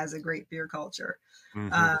France has a great beer culture.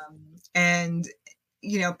 Hmm. And,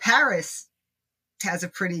 Paris has a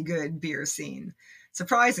pretty good beer scene,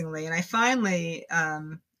 surprisingly. And I finally,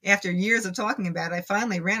 after years of talking about it, I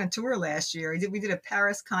finally ran a tour last year. We did a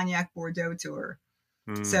Paris Cognac Bordeaux tour.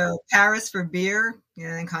 Mm. So Paris for beer,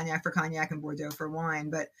 and Cognac for cognac and Bordeaux for wine.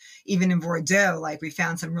 But even in Bordeaux, like we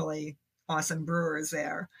found some really awesome brewers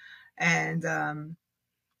there. And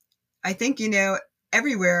I think,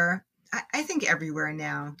 everywhere, I think everywhere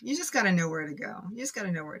now, you just got to know where to go. You just got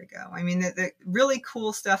to know where to go. I mean, the really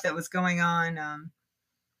cool stuff that was going on,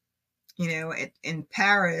 in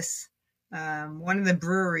Paris, one of the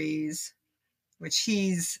breweries, which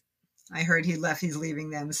I heard he left, he's leaving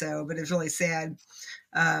them. So, but it's really sad.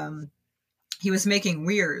 Um, he was making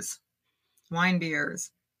weirs, wine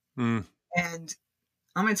beers. Mm. And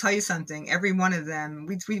I'm going to tell you something. Every one of them,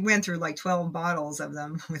 we went through like 12 bottles of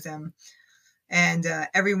them with him. And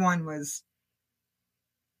every one was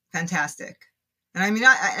fantastic. And I mean,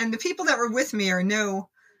 and the people that were with me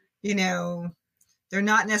you know, they're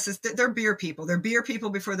not necessarily, they're beer people. They're beer people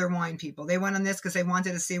before they're wine people. They went on this because they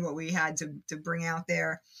wanted to see what we had to bring out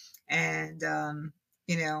there. And,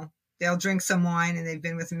 they'll drink some wine, and they've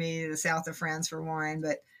been with me to the south of France for wine,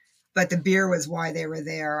 but the beer was why they were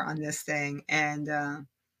there on this thing. And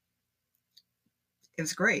it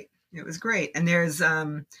was great. It was great. And there's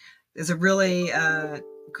a really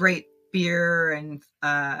great beer and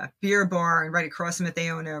beer bar, and right across from it, they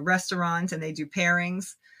own a restaurant and they do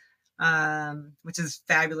pairings, which is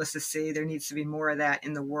fabulous to see. There needs to be more of that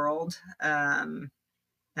in the world.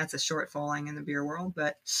 That's a shortfalling in the beer world,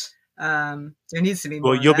 but there needs to be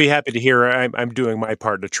Well, more of you'll that. be happy to hear I'm doing my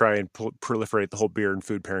part to try and proliferate the whole beer and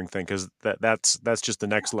food pairing thing, because that's just the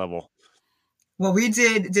next level. Well, we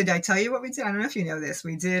did I tell you what we did? I don't know if you know this.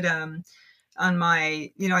 We did on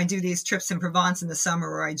my, I do these trips in Provence in the summer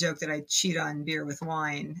where I joke that I cheat on beer with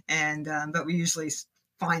wine, and but we usually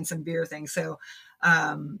find some beer things. So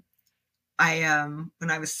um, when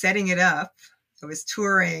I was setting it up, I was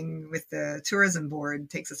touring with the tourism board,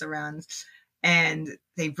 takes us around, and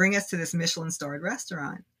they bring us to this Michelin starred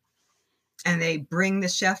restaurant, and they bring the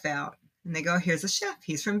chef out, and they go, "Here's a chef.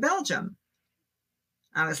 He's from Belgium."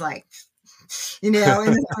 I was like, and then I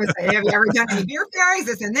was like, "Have you ever done any beer pairings?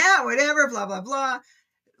 This and that, whatever, blah blah blah."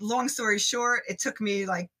 Long story short, it took me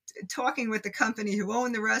like talking with the company who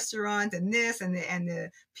owned the restaurant and this and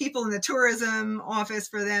the people in the tourism office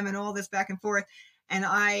for them and all this back and forth. And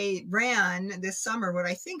I ran this summer what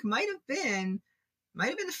I think might have been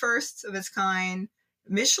the first of its kind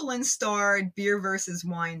Michelin starred beer versus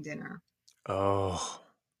wine dinner. Oh,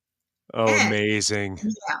 oh, And amazing.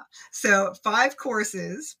 yeah, so 5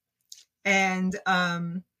 courses. And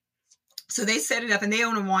so they set it up, and they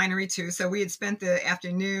own a winery too. So we had spent the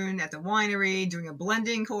afternoon at the winery doing a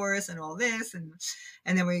blending course and all this. And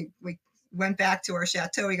then we went back to our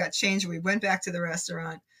chateau. We got changed. We went back to the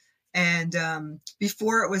restaurant. And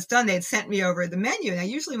before it was done, they had sent me over the menu. Now,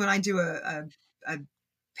 usually when I do a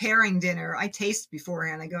pairing dinner, I taste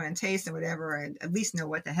beforehand. I go and taste and whatever. I at least know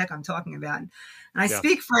what the heck I'm talking about. And I Yeah.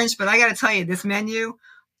 speak French, but I got to tell you, this menu,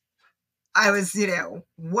 I was,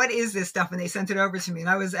 what is this stuff? And they sent it over to me. And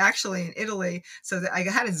I was actually in Italy. So I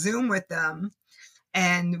had a Zoom with them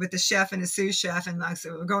and with the chef and the sous chef. And like,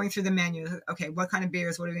 so we're going through the menu. Okay, what kind of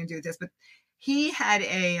beers? What are we going to do with this? But he had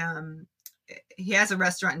he has a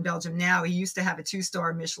restaurant in Belgium now. He used to have a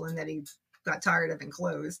 2-star Michelin that he got tired of and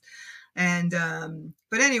closed. And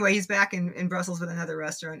but anyway, he's back in Brussels with another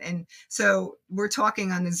restaurant, and so we're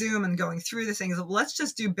talking on the Zoom and going through the things. Well, let's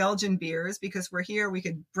just do Belgian beers because we're here. We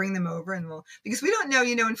could bring them over, and we'll, because we don't know.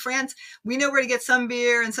 In France, we know where to get some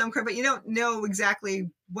beer and some, but you don't know exactly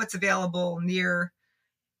what's available near.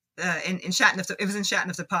 In Chateauneuf, it was in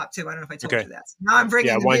Chateauneuf-du-Pape too. I don't know if I told Okay. you that. So now I'm Yeah,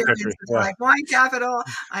 bringing the wine beer in, country. so Yeah. like wine capital,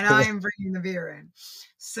 and I am bringing the beer in.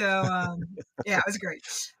 So yeah, it was great,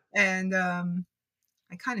 and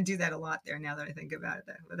I kind of do that a lot there now that I think about it.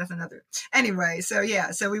 But that's another. Anyway, so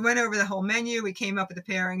yeah, so we went over the whole menu. We came up with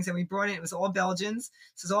the pairings, and we brought in. It was all Belgians.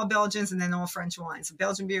 So it was all Belgians, and then all French wines. So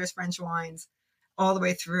Belgian beers, French wines, all the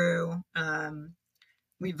way through.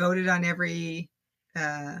 We voted on every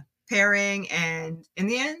pairing, and in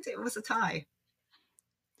the end, it was a tie.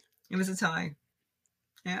 It was a tie.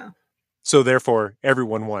 Yeah. So therefore,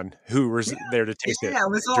 everyone won who was Yeah. there to taste it Yeah.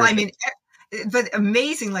 It was and all, I drink it. mean, but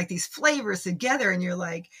amazing, like these flavors together. And you're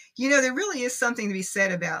like, there really is something to be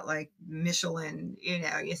said about like Michelin, you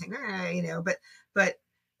think, but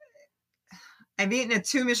I've eaten at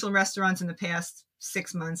 2 Michelin restaurants in the past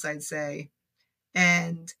 6 months, I'd say.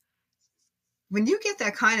 And when you get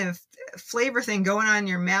that kind of flavor thing going on in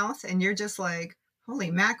your mouth and you're just like,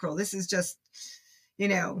 holy mackerel, this is just, you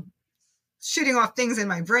know, shooting off things in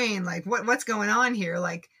my brain, like what's going on here.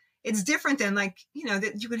 Like it's different than like,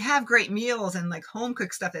 that you could have great meals and like home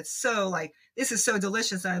cooked stuff that's so like, this is so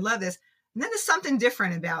delicious and I love this. And then there's something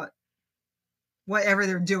different about whatever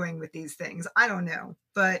they're doing with these things. I don't know,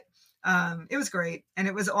 but it was great. And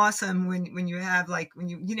it was awesome when you have like, when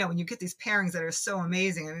you get these pairings that are so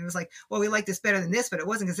amazing. I mean, it was like, well, we like this better than this, but it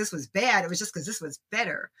wasn't because this was bad. It was just because this was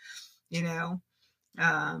better, you know?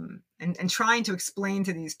 And trying to explain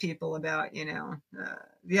to these people about,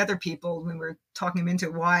 the other people when we're talking them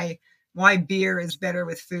into why beer is better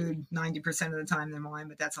with food 90% of the time than wine,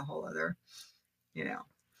 but that's a whole other, you know.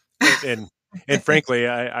 And frankly,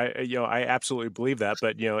 I absolutely believe that.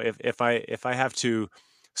 But if I have to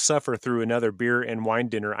suffer through another beer and wine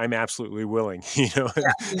dinner, I'm absolutely willing. Yeah,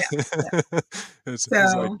 yeah. It's like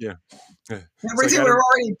So so I got we're to.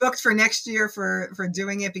 already booked for next year for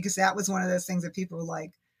doing it because that was one of those things that people were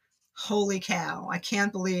like, holy cow, I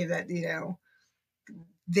can't believe that,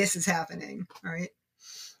 this is happening. Right.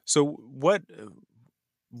 So what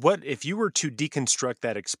if you were to deconstruct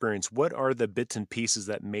that experience? What are the bits and pieces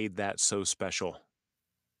that made that so special?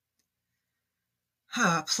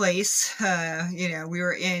 Place. We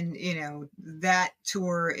were in, that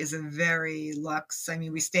tour is a very luxe. I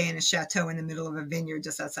mean, we stay in a chateau in the middle of a vineyard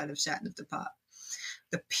just outside of Chateauneuf-du-Pape.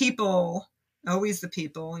 The people, always the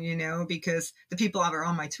people, because the people that were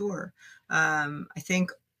on my tour. I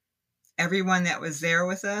think everyone that was there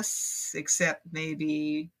with us, except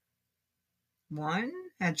maybe one,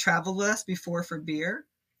 had traveled with us before for beer.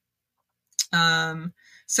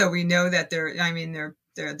 So we know that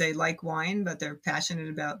they like wine, but they're passionate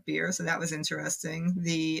about beer. So that was interesting.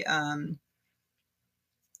 The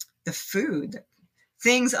food,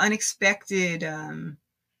 things unexpected,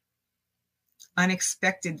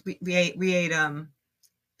 unexpected. We ate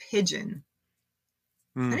pigeon.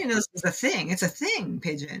 I didn't know this was a thing. It's a thing,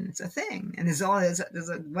 pigeon. It's a thing. And there's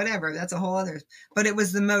a whatever. That's a whole other. But it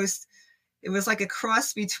was it was like a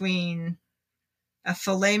cross between a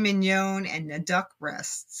filet mignon and a duck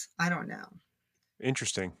breasts. I don't know.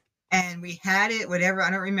 Interesting. And we had it, whatever.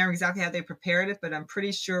 I don't remember exactly how they prepared it, but I'm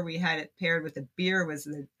pretty sure we had it paired with the beer. Was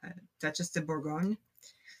the Duchess de Bourgogne.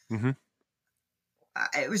 Mm-hmm.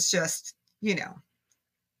 It was just, so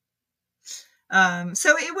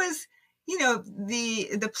it was,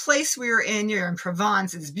 the place we were in, you're in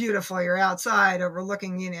Provence, is beautiful. You're outside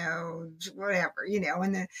overlooking, whatever,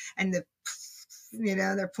 and the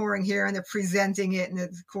they're pouring here and they're presenting it and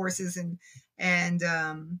the courses and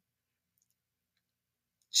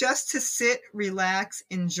just to sit, relax,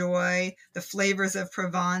 enjoy the flavors of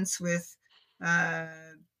Provence with,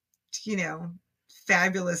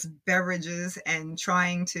 fabulous beverages and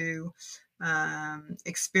trying to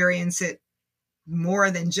experience it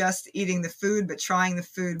more than just eating the food, but trying the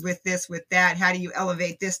food with this, with that. How do you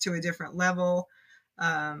elevate this to a different level?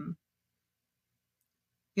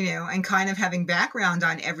 And kind of having background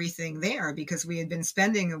on everything there because we had been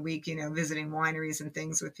spending a week, visiting wineries and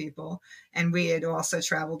things with people. And we had also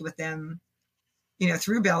traveled with them,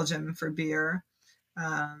 through Belgium for beer.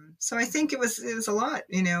 So I think it was a lot,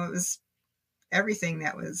 it was everything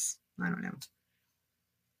that was, I don't know.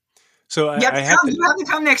 So I have to You have to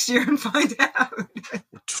come next year and find out.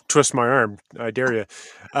 twist my arm. I dare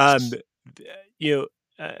you.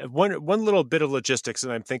 One little bit of logistics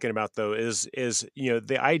that I'm thinking about though is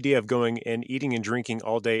the idea of going and eating and drinking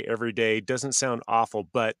all day every day doesn't sound awful,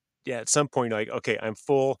 but yeah, at some point, like, okay, I'm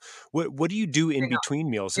full. What do you do in You're not. between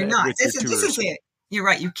meals You're not. with your This is tours? it. You're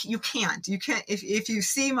right. You can't. You can't. If you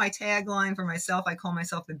see my tagline for myself, I call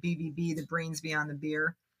myself the BBB, the brains beyond the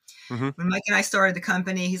beer. Hmm. When Mike and I started the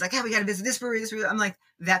company, he's like, "Yeah, we got to visit this brewery, this brewery." I'm like,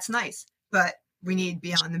 "That's nice, but we need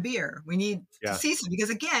beyond the beer. We need to Yeah. see some because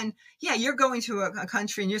again, yeah, you're going to a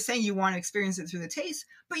country and you're saying you want to experience it through the taste,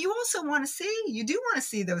 but you also want to see. You do want to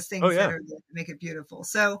see those Oh things that yeah. are that make it beautiful.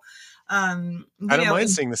 So, I you don't know, mind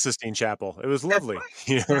seeing the Sistine Chapel. It was that's lovely. right.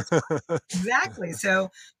 You know? That's right. Exactly. So,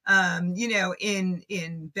 you know,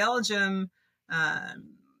 in Belgium,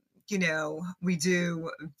 um, you know, we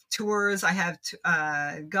do tours. I have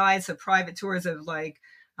guides, so private tours of like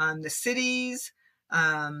the cities.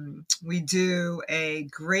 We do a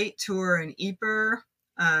great tour in Ypres,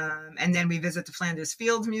 and then we visit the Flanders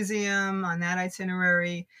Fields Museum on that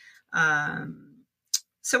itinerary. Um,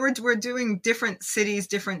 so we're doing different cities,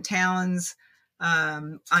 different towns.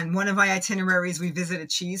 On one of my itineraries, we visit a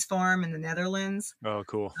cheese farm in the Netherlands. Oh,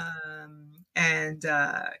 cool. And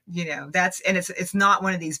you know, that's and it's not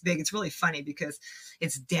one of these big. It's really funny because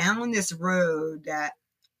it's down this road that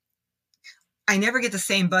I never get the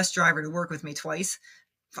same bus driver to work with me twice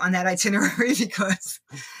on that itinerary because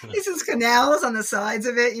it's just canals on the sides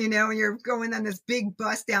of it, you know, and you're going on this big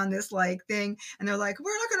bus down this like thing, and they're like,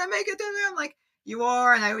 "We're not going to make it there." I'm like, "You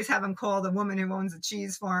are," and I always have them call the woman who owns the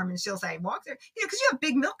cheese farm, and she'll say, "Walk there," you know, because you have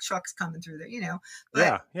big milk trucks coming through there, you know. But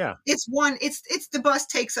Yeah, yeah. it's the bus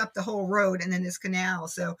takes up the whole road and then this canal,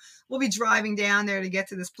 so we'll be driving down there to get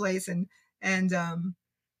to this place, and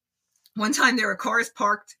one time there were cars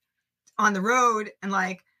parked on the road and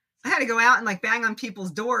like I had to go out and like bang on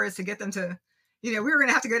people's doors to get them to, you know, we were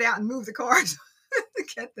gonna have to go out and move the cars to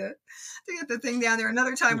get the thing down there.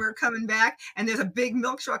 Another time we were coming back and there's a big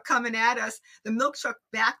milk truck coming at us. The milk truck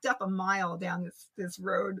backed up a mile down this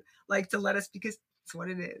road, like to let us because it's what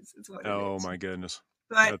it is. It's what it Oh is. my goodness.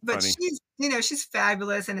 That's But funny. she's, you know, she's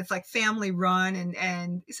fabulous and it's like family run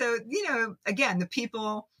and so, you know, again, the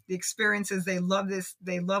people, the experiences, they love this,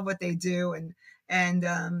 they love what they do and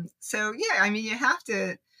so yeah, I mean you have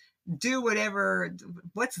to do whatever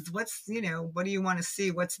what's you know what do you want to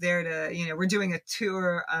see what's there to you know we're doing a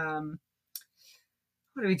tour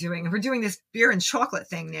what are we doing we're doing this beer and chocolate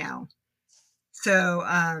thing now so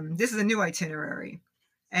this is a new itinerary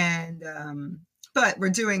and but we're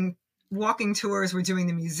doing walking tours we're doing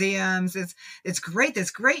the museums it's great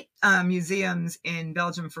there's great museums in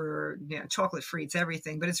Belgium for you know chocolate fruits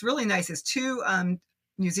everything but it's really nice there's two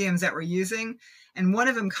museums that we're using and one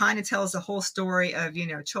of them kind of tells the whole story of you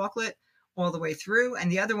know chocolate all the way through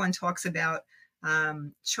and the other one talks about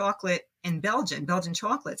chocolate in Belgian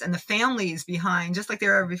chocolates and the families behind just like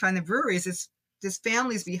there are behind the breweries it's there's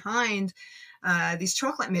families behind these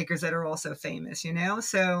chocolate makers that are also famous, you know?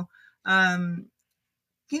 So,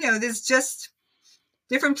 you know, there's just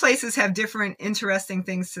different places have different interesting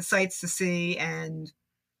things to sights to see. And,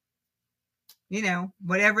 you know,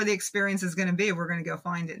 whatever the experience is going to be, we're going to go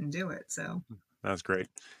find it and do it. So That's great.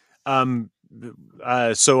 Um,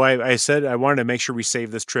 so I said I wanted to make sure we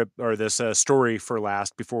save this trip or this story for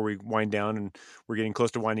last before we wind down, and we're getting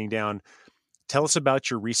close to winding down. Tell us about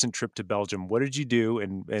your recent trip to Belgium. What did you do?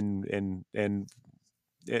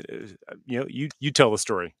 You know, you tell the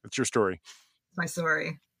story. It's your story. my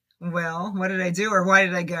story. Well, what did I do or why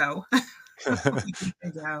did I go? I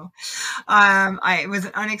go. It was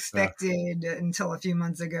an Uh, unexpected until a few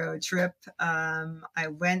months ago trip. I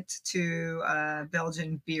went to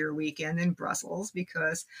Belgian Beer Weekend in Brussels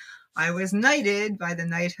because I was knighted by the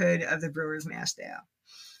knighthood of the Brewers Master.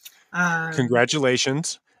 Um,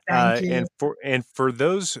 Congratulations. thank you. And for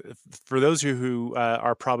those who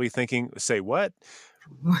are probably thinking, say what?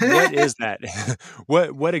 What is that?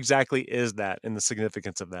 What exactly is that, and the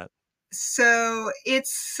significance of that? So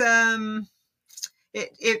it's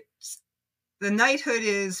it's the knighthood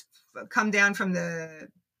is come down from the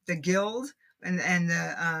guild and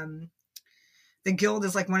the guild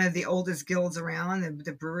is like one of the oldest guilds around,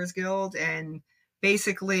 the Brewers Guild, and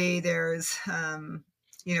basically there's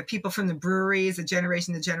you know people from the breweries, the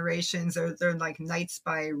generation to generations, they're like knights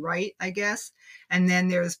by right, I guess, and then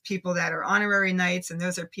there's people that are honorary knights, and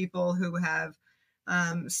those are people who have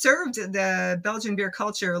served the Belgian beer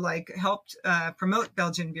culture, like helped promote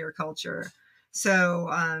Belgian beer culture. So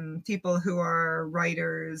people who are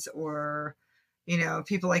writers or you know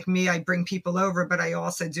people like me I bring people over but I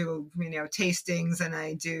also do you know tastings and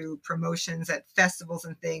I do promotions at festivals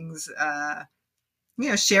and things you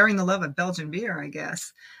know sharing the love of Belgian beer I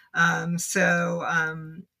guess so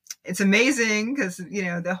it's amazing because you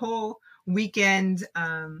know the whole weekend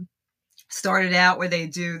started out where they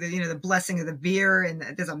do the the blessing of the beer, and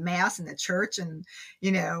there's a mass in the church, and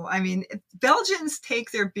I mean, Belgians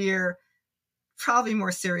take their beer probably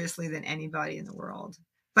more seriously than anybody in the world.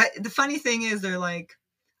 But the funny thing is, they're like,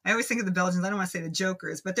 I always think of the Belgians. I don't want to say the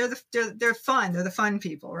jokers, but they're fun. They're the fun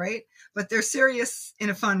people, right? But they're serious in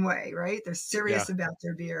a fun way, right? They're Yeah. serious about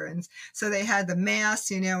their beer, and so they had the mass,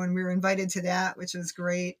 and we were invited to that, which was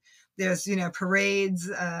great. There's parades,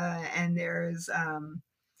 and there's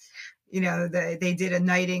they did a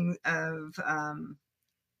knighting of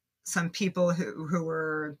some people who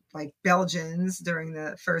were like Belgians during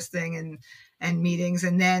the first thing, and meetings,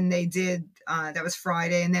 and then they did that was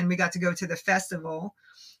Friday, and then we got to go to the festival,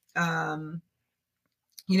 and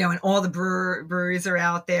all the breweries are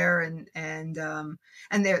out there, and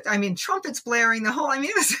there, I mean, trumpets blaring, the whole, I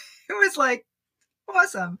mean, it was like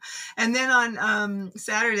awesome. And then on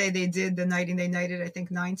Saturday they did the knighting. They knighted, I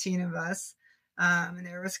think, 19 of us, and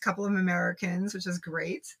there was a couple of Americans, which was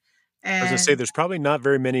great. I was gonna say And there's probably not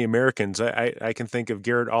very many Americans. I can think of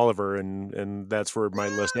Garrett Oliver, and that's where my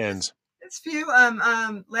list ends. it's few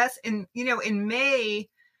less in in May,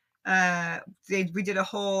 we did a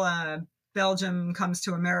whole Belgium comes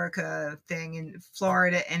to America thing in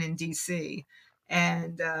Florida and in DC,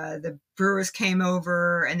 and the brewers came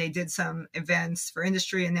over and they did some events for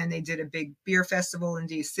industry, and then they did a big beer festival in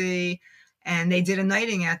DC, and they did a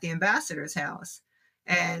knighting at the ambassador's house.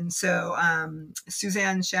 And so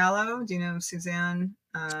Suzanne Shallow, do you know Suzanne,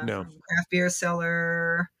 No. from Craft Beer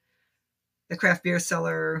Cellar, the Craft Beer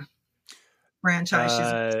Cellar franchise?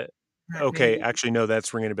 She's Uh, that okay, maybe. actually, no,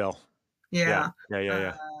 that's ringing a bell. Yeah. Yeah. Yeah, yeah,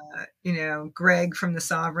 yeah. Greg from the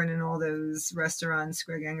Sovereign and all those restaurants,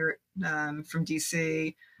 Greg Engert, from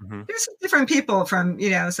DC. Mhm. There's some different people from,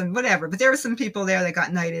 some whatever, but there were some people there that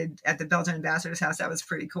got knighted at the Belgian ambassador's house. That was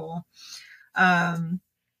pretty cool.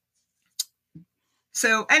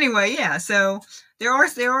 So anyway, yeah, so there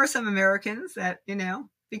are some Americans that,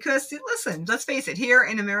 because listen, let's face it, here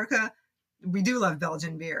in America, we do love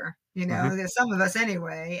Belgian beer. Mhm. There's some of us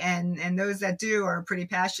anyway, and those that do are pretty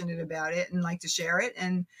passionate about it and like to share it.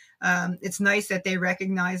 And it's nice that they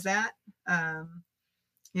recognize that,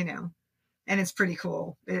 you know, and it's pretty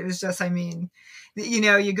cool. It was just, I mean,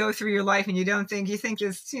 you go through your life and you think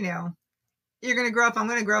this, you're going to grow up, I'm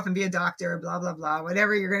going to grow up and be a doctor, blah, blah, blah,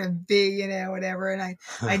 whatever you're going to be, whatever. And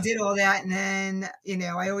I did all that. And then,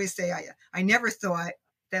 I always say, I never thought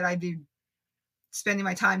that I'd be spending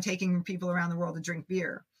my time taking people around the world to drink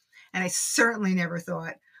beer. And I certainly never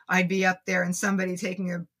thought I'd be up there and somebody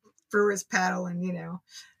taking a brewer's paddle, and,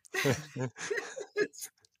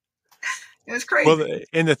 it was Well, crazy.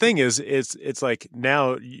 and the thing is, it's like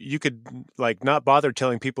now you could like not bother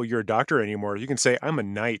telling people you're a doctor anymore. You can say I'm a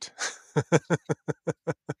knight.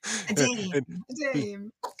 A dame, And a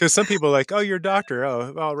dame. because some people are like, "Oh, you're a doctor.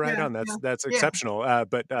 Oh, well, right Yeah, on. yeah, That's yeah. exceptional."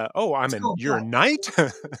 But oh, It's cool, you're a but knight.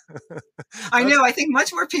 I That's know. I think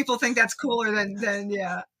much more people think that's cooler than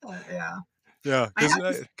yeah, yeah. yeah, I have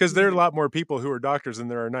to. because there are a Yeah, lot more people who are doctors than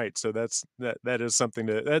there are knights. So that is something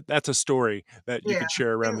that's a story that you yeah, could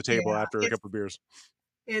share around the table yeah. after a couple of beers.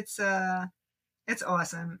 It's uh, it's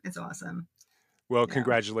awesome. It's awesome. Well, Yeah.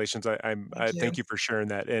 congratulations. Thank I you. thank you for sharing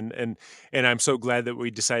that. And I'm so glad that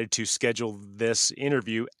we decided to schedule this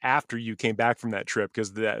interview after you came back from that trip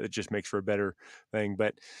because that it just makes for a better thing.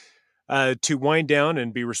 But to wind down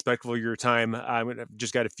and be respectful of your time, I've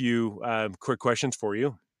just got a few quick questions for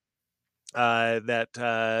you that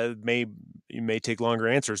you may take longer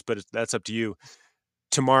answers, but that's up to you.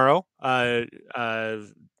 Tomorrow, uh,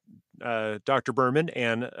 Dr. Berman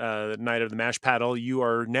and Knight of the Mash Paddle, you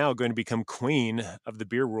are now going to become queen of the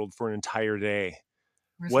beer world for an entire day.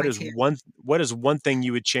 Where's my tear? What is one thing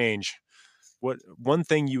you would change? What one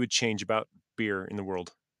thing you would change about beer in the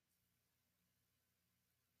world?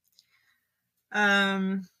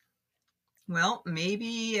 Um. Well,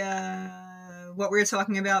 maybe what we were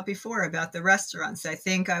talking about before about the restaurants. I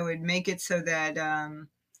think I would make it so that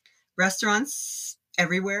restaurants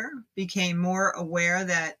everywhere became more aware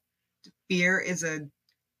that beer is a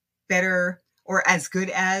better, or as good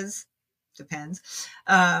as, depends,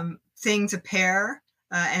 thing to pair,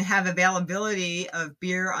 and have availability of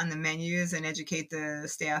beer on the menus, and educate the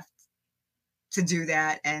staff to do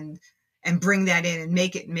that, and bring that in and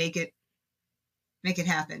make it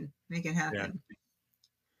happen. Make it Yeah. happen.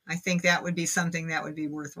 I think that would be something that would be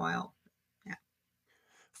worthwhile. Yeah.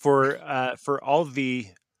 For all the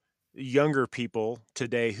younger people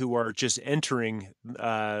today who are just entering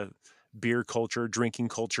beer culture, drinking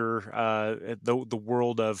culture, the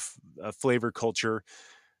world of flavor culture.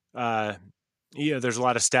 Uh, there's a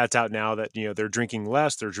lot of stats out now that they're drinking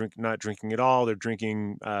less, not drinking at all, they're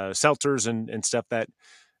drinking seltzers and stuff that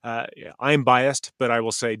Yeah, I'm biased, but I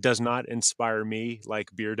will say does not inspire me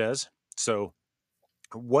like beer does. So,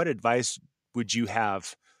 what advice would you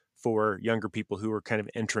have for younger people who are kind of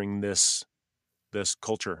entering this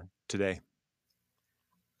culture today?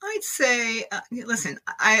 I'd say, listen,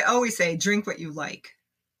 I always say drink what you like.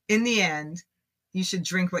 In the end, you should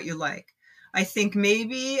drink what you like. I think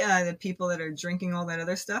maybe the people that are drinking all that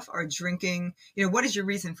other stuff are drinking, what is your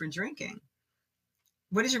reason for drinking?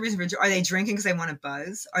 What is your reason for, are they drinking because they want to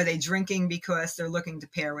buzz? Are they drinking because they're looking to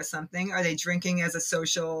pair with something? Are they drinking as a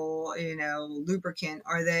social, lubricant?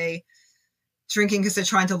 Are they drinking because they're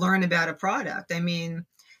trying to learn about a product? I mean,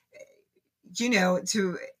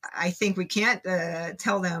 I think we can't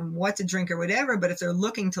tell them what to drink or whatever, but if they're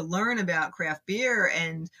looking to learn about craft beer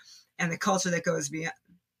and the culture that goes beyond,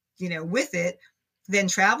 with it, then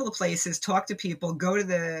travel to places, talk to people, go to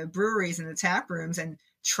the breweries and the tap rooms and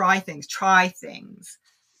try things.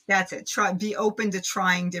 That's it. Be open to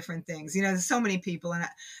trying different things. There's so many people,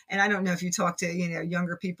 and I don't know if you talk to,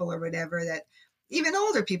 younger people or whatever, that even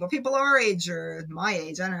older people our age or my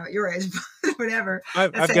age, I don't know your age, but whatever.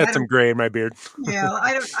 That I've say, got some gray in my beard.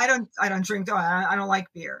 I don't drink. I don't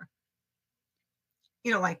like beer.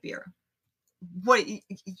 You don't like beer. What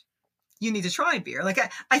you need to try beer. Like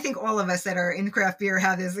I think all of us that are in craft beer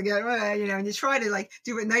have this again, and you try to like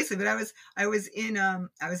do it nicely. But I was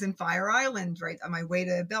in Fire Island, right, on my way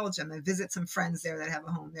to Belgium. I visit some friends there that have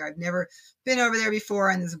a home there. I've never been over there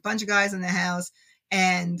before, and there's a bunch of guys in the house,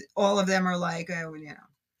 and all of them are like, oh, we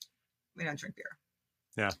don't drink beer.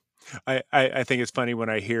 Yeah. I think it's funny when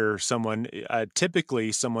I hear someone,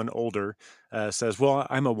 typically someone older, says, "Well,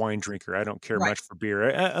 I'm a wine drinker. I don't care Right. much for beer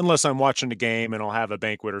unless I'm watching a game and I'll have a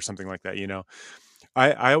banquet or something like that."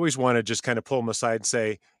 I always want to just kind of pull them aside and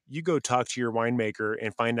say, "You go talk to your winemaker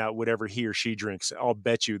and find out whatever he or she drinks. I'll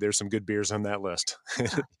bet you there's some good beers on that list."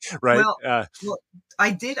 Yeah. Right? Well, well,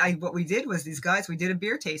 what we did was we did a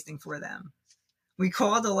beer tasting for them. We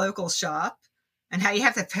called the local shop, and how you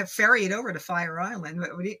have to ferry it over to Fire Island.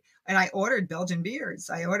 And I ordered Belgian beers.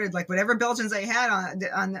 I ordered like whatever Belgians they had on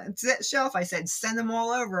the shelf. I said, send them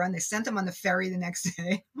all over. And they sent them on the ferry the next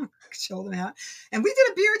day, chilled them out. And we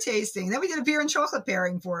did a beer tasting. Then we did a beer and chocolate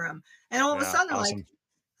pairing for them. And all of a Yeah, sudden they're like, awesome.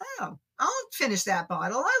 oh, I'll finish that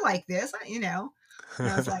bottle. I like this, And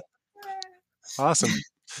I was like, Awesome.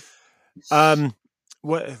 Um,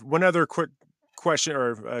 one other quick question,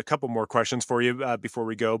 or a couple more questions for you before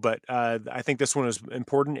we go, but I think this one is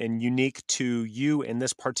important and unique to you in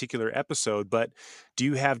this particular episode. But do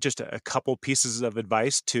you have just a couple pieces of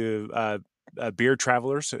advice to beer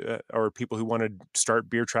travelers or people who want to start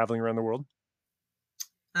beer traveling around the world?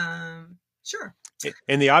 Sure.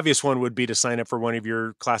 And the obvious one would be to sign up for one of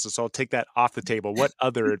your classes. So I'll take that off the table. What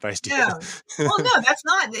other advice do you No. Well, have? no, that's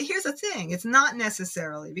not. Here's the thing. It's not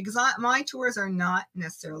necessarily because my tours are not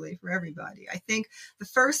necessarily for everybody. I think the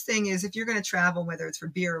first thing is if you're going to travel, whether it's for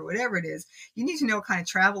beer or whatever it is, you need to know what kind of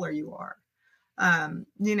traveler you are.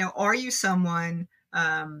 Are you someone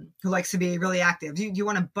who likes to be really active? Do you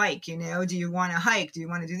want to bike? Do you want to hike? Do you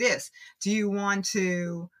want to do this? Do you want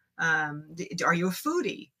to, are you a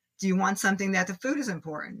foodie? Do you want something that the food is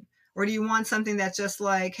important? Or do you want something that's just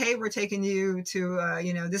like, hey, we're taking you to,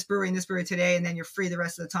 this brewery and this brewery today, and then you're free the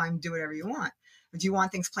rest of the time, do whatever you want? Or do you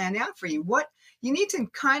want things planned out for you? What you need to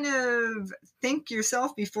kind of think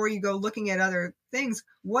yourself before you go looking at other things.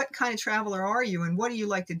 What kind of traveler are you, and what do you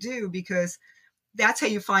like to do? Because that's how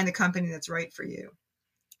you find the company that's right for you.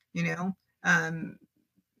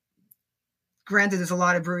 Granted, there's a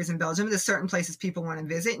lot of breweries in Belgium. There's certain places people want to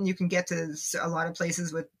visit, and you can get to a lot of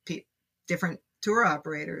places with different tour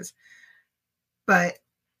operators. But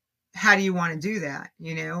how do you want to do that?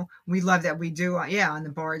 We love that we do, on the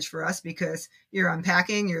barge for us, because you're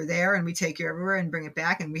unpacking, you're there, and we take you everywhere and bring it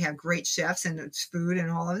back, and we have great chefs and it's food and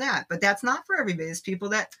all of that. But that's not for everybody. There's people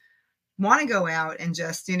that want to go out and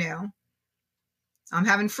just, I'm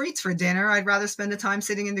having frites for dinner. I'd rather spend the time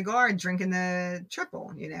sitting in the guard drinking the triple,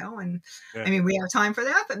 and Yeah. I mean, we have time for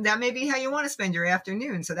that, but that may be how you want to spend your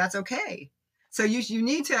afternoon. So that's okay. So you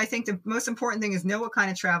need to, I think the most important thing is know what kind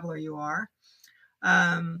of traveler you are.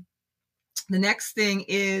 The next thing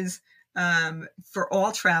is, for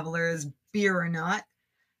all travelers, beer or not,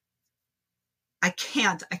 I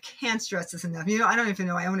can't stress this enough. I don't even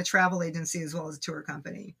know. I own a travel agency as well as a tour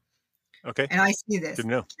company. Okay. And I see this Good to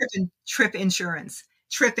know. trip insurance.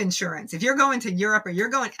 If you're going to Europe or you're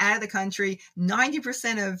going out of the country,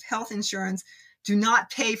 90% of health insurance do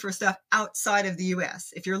not pay for stuff outside of the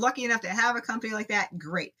US. If you're lucky enough to have a company like that,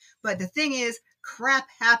 great. But the thing is, crap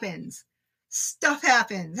happens. Stuff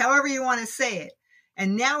happens, however you want to say it.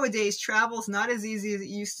 And nowadays, travel's not as easy as it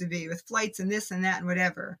used to be with flights and this and that and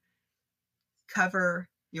whatever. Cover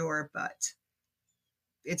your butt.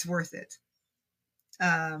 It's worth it.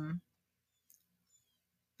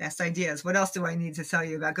 Best ideas. What else do I need to tell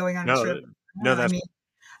you about going on a trip? No, that's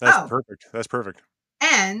oh, perfect. That's perfect.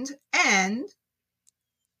 And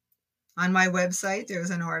on my website, there's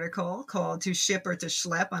an article called "To Ship or to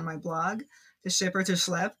Schlep" on my blog. To Ship or to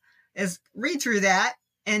Schlep is read through that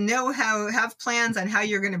and have plans on how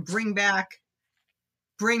you're going to bring back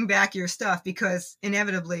your stuff, because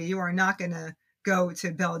inevitably you are not going to go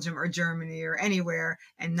to Belgium or Germany or anywhere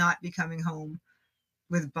and not be coming home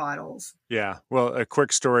with bottles. Yeah. Well, a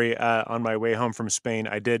quick story. On my way home from Spain,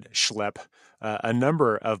 I did schlep a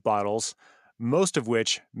number of bottles, most of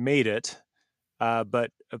which made it.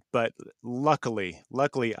 But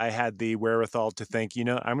luckily, I had the wherewithal to think,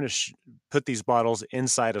 I'm going to put these bottles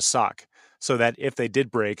inside a sock so that if they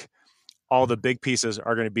did break, all the big pieces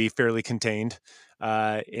are going to be fairly contained.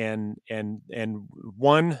 And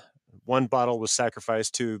one bottle was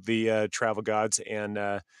sacrificed to the travel gods,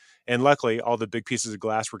 and luckily all the big pieces of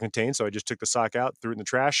glass were contained. So I just took the sock out, threw it in the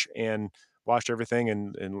trash, and washed everything,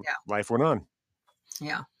 and life went on.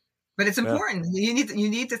 Yeah. But it's important. Yeah. You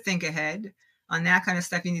need to think ahead on that kind of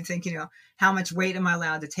stuff. You need to think, how much weight am I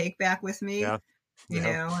allowed to take back with me? Yeah. You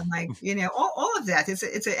know, and like, all of that.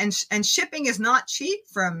 And shipping is not cheap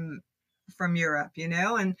from Europe,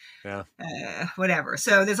 and whatever.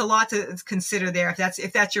 So there's a lot to consider there.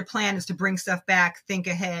 If that's your plan, is to bring stuff back, think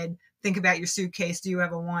ahead, think about your suitcase. Do you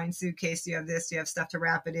have a wine suitcase? Do you have this? Do you have stuff to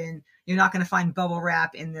wrap it in? You're not going to find bubble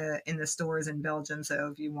wrap in the stores in Belgium. So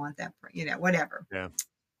if you want that, whatever. Yeah.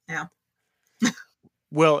 Yeah.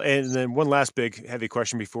 Well, and then one last big heavy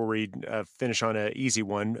question before we finish on an easy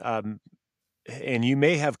one. And you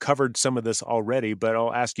may have covered some of this already, but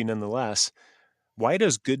I'll ask you nonetheless. Why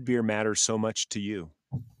does good beer matter so much to you?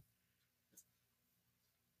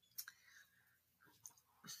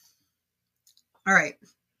 All right.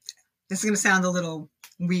 This is going to sound a little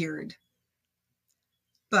weird,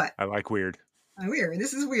 but I like weird. Weird.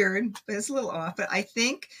 This is weird, but it's a little off. But I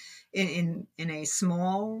think in a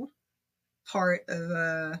small part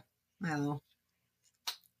of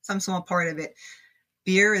some small part of it,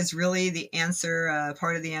 beer is really the answer,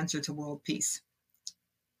 part of the answer to world peace.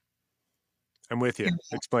 I'm with you.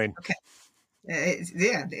 Explain. Okay.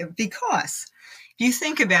 Because if you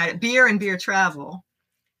think about it, beer and beer travel,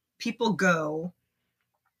 people go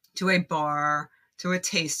to a bar, to a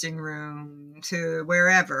tasting room, to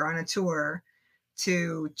wherever on a tour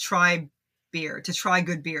to try beer, to try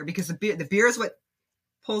good beer, because the beer is what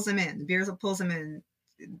pulls them in. The beer is what pulls them in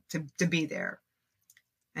to be there.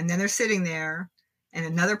 And then they're sitting there in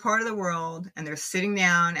another part of the world, and they're sitting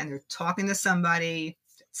down and they're talking to somebody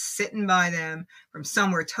sitting by them from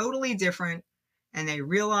somewhere totally different, and they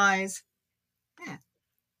realize,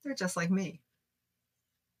 they're just like me,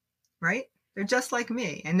 right? They're just like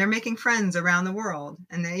me, and they're making friends around the world.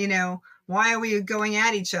 And they, why are we going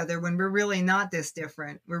at each other when we're really not this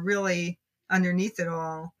different? We're really, underneath it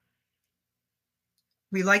all,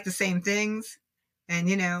 we like the same things, and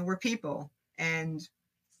we're people. And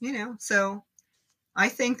so I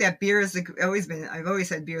think that beer is I've always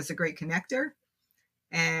said beer is a great connector.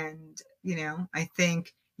 And, I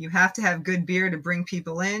think you have to have good beer to bring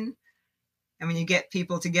people in. And when you get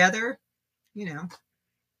people together, it's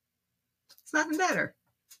nothing better.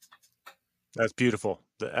 That's beautiful.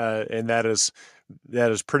 And that is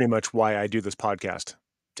pretty much why I do this podcast,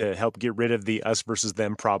 to help get rid of the us versus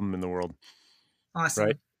them problem in the world. Awesome.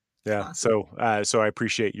 Right. Yeah. Awesome. So I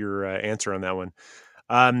appreciate your answer on that one.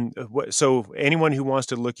 So anyone who wants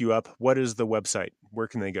to look you up, what is the website? Where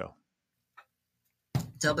can they go?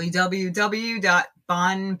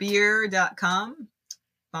 www.bonbeer.com,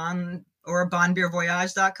 or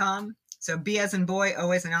bonbeervoyage.com. So B as in boy,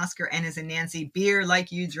 O as in Oscar, N as in Nancy, beer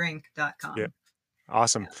like you drink.com. Yeah.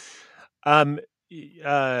 Awesome. And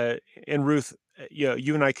Ruth,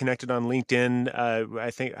 you and I connected on LinkedIn.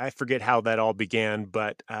 I think I forget how that all began,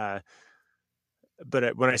 but when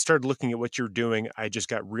I started looking at what you're doing, I just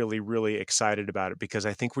got really, really excited about it, because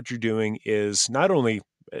I think what you're doing is not only,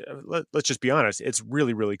 let's just be honest, it's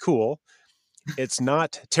really, really cool. It's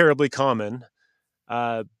not terribly common,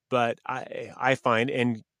 but I find,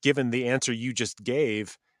 and given the answer you just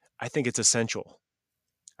gave, I think it's essential.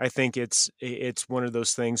 I think it's one of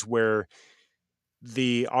those things where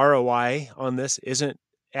the ROI on this isn't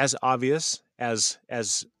as obvious as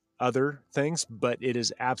other things, but it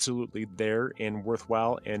is absolutely there and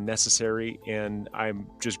worthwhile and necessary. And I'm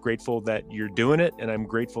just grateful that you're doing it. And I'm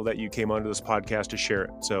grateful that you came onto this podcast to share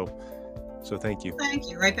it. So thank you. Thank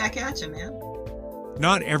you. Right back at you, man.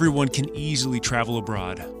 Not everyone can easily travel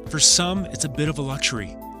abroad. For some, it's a bit of a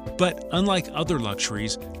luxury. But unlike other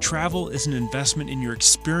luxuries, travel is an investment in your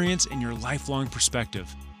experience and your lifelong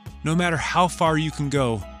perspective. No matter how far you can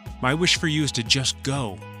go, my wish for you is to just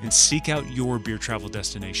go and seek out your beer travel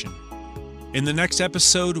destination. In the next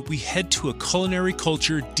episode, we head to a culinary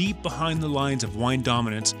culture deep behind the lines of wine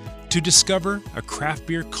dominance to discover a craft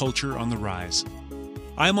beer culture on the rise.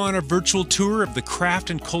 I'm on a virtual tour of the craft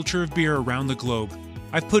and culture of beer around the globe.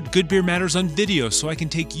 I've put Good Beer Matters on video so I can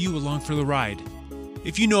take you along for the ride.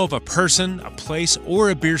 If you know of a person, a place, or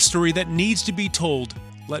a beer story that needs to be told,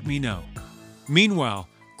 let me know. Meanwhile,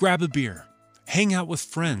 grab a beer, hang out with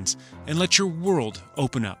friends, and let your world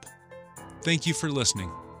open up. Thank you for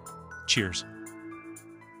listening. Cheers.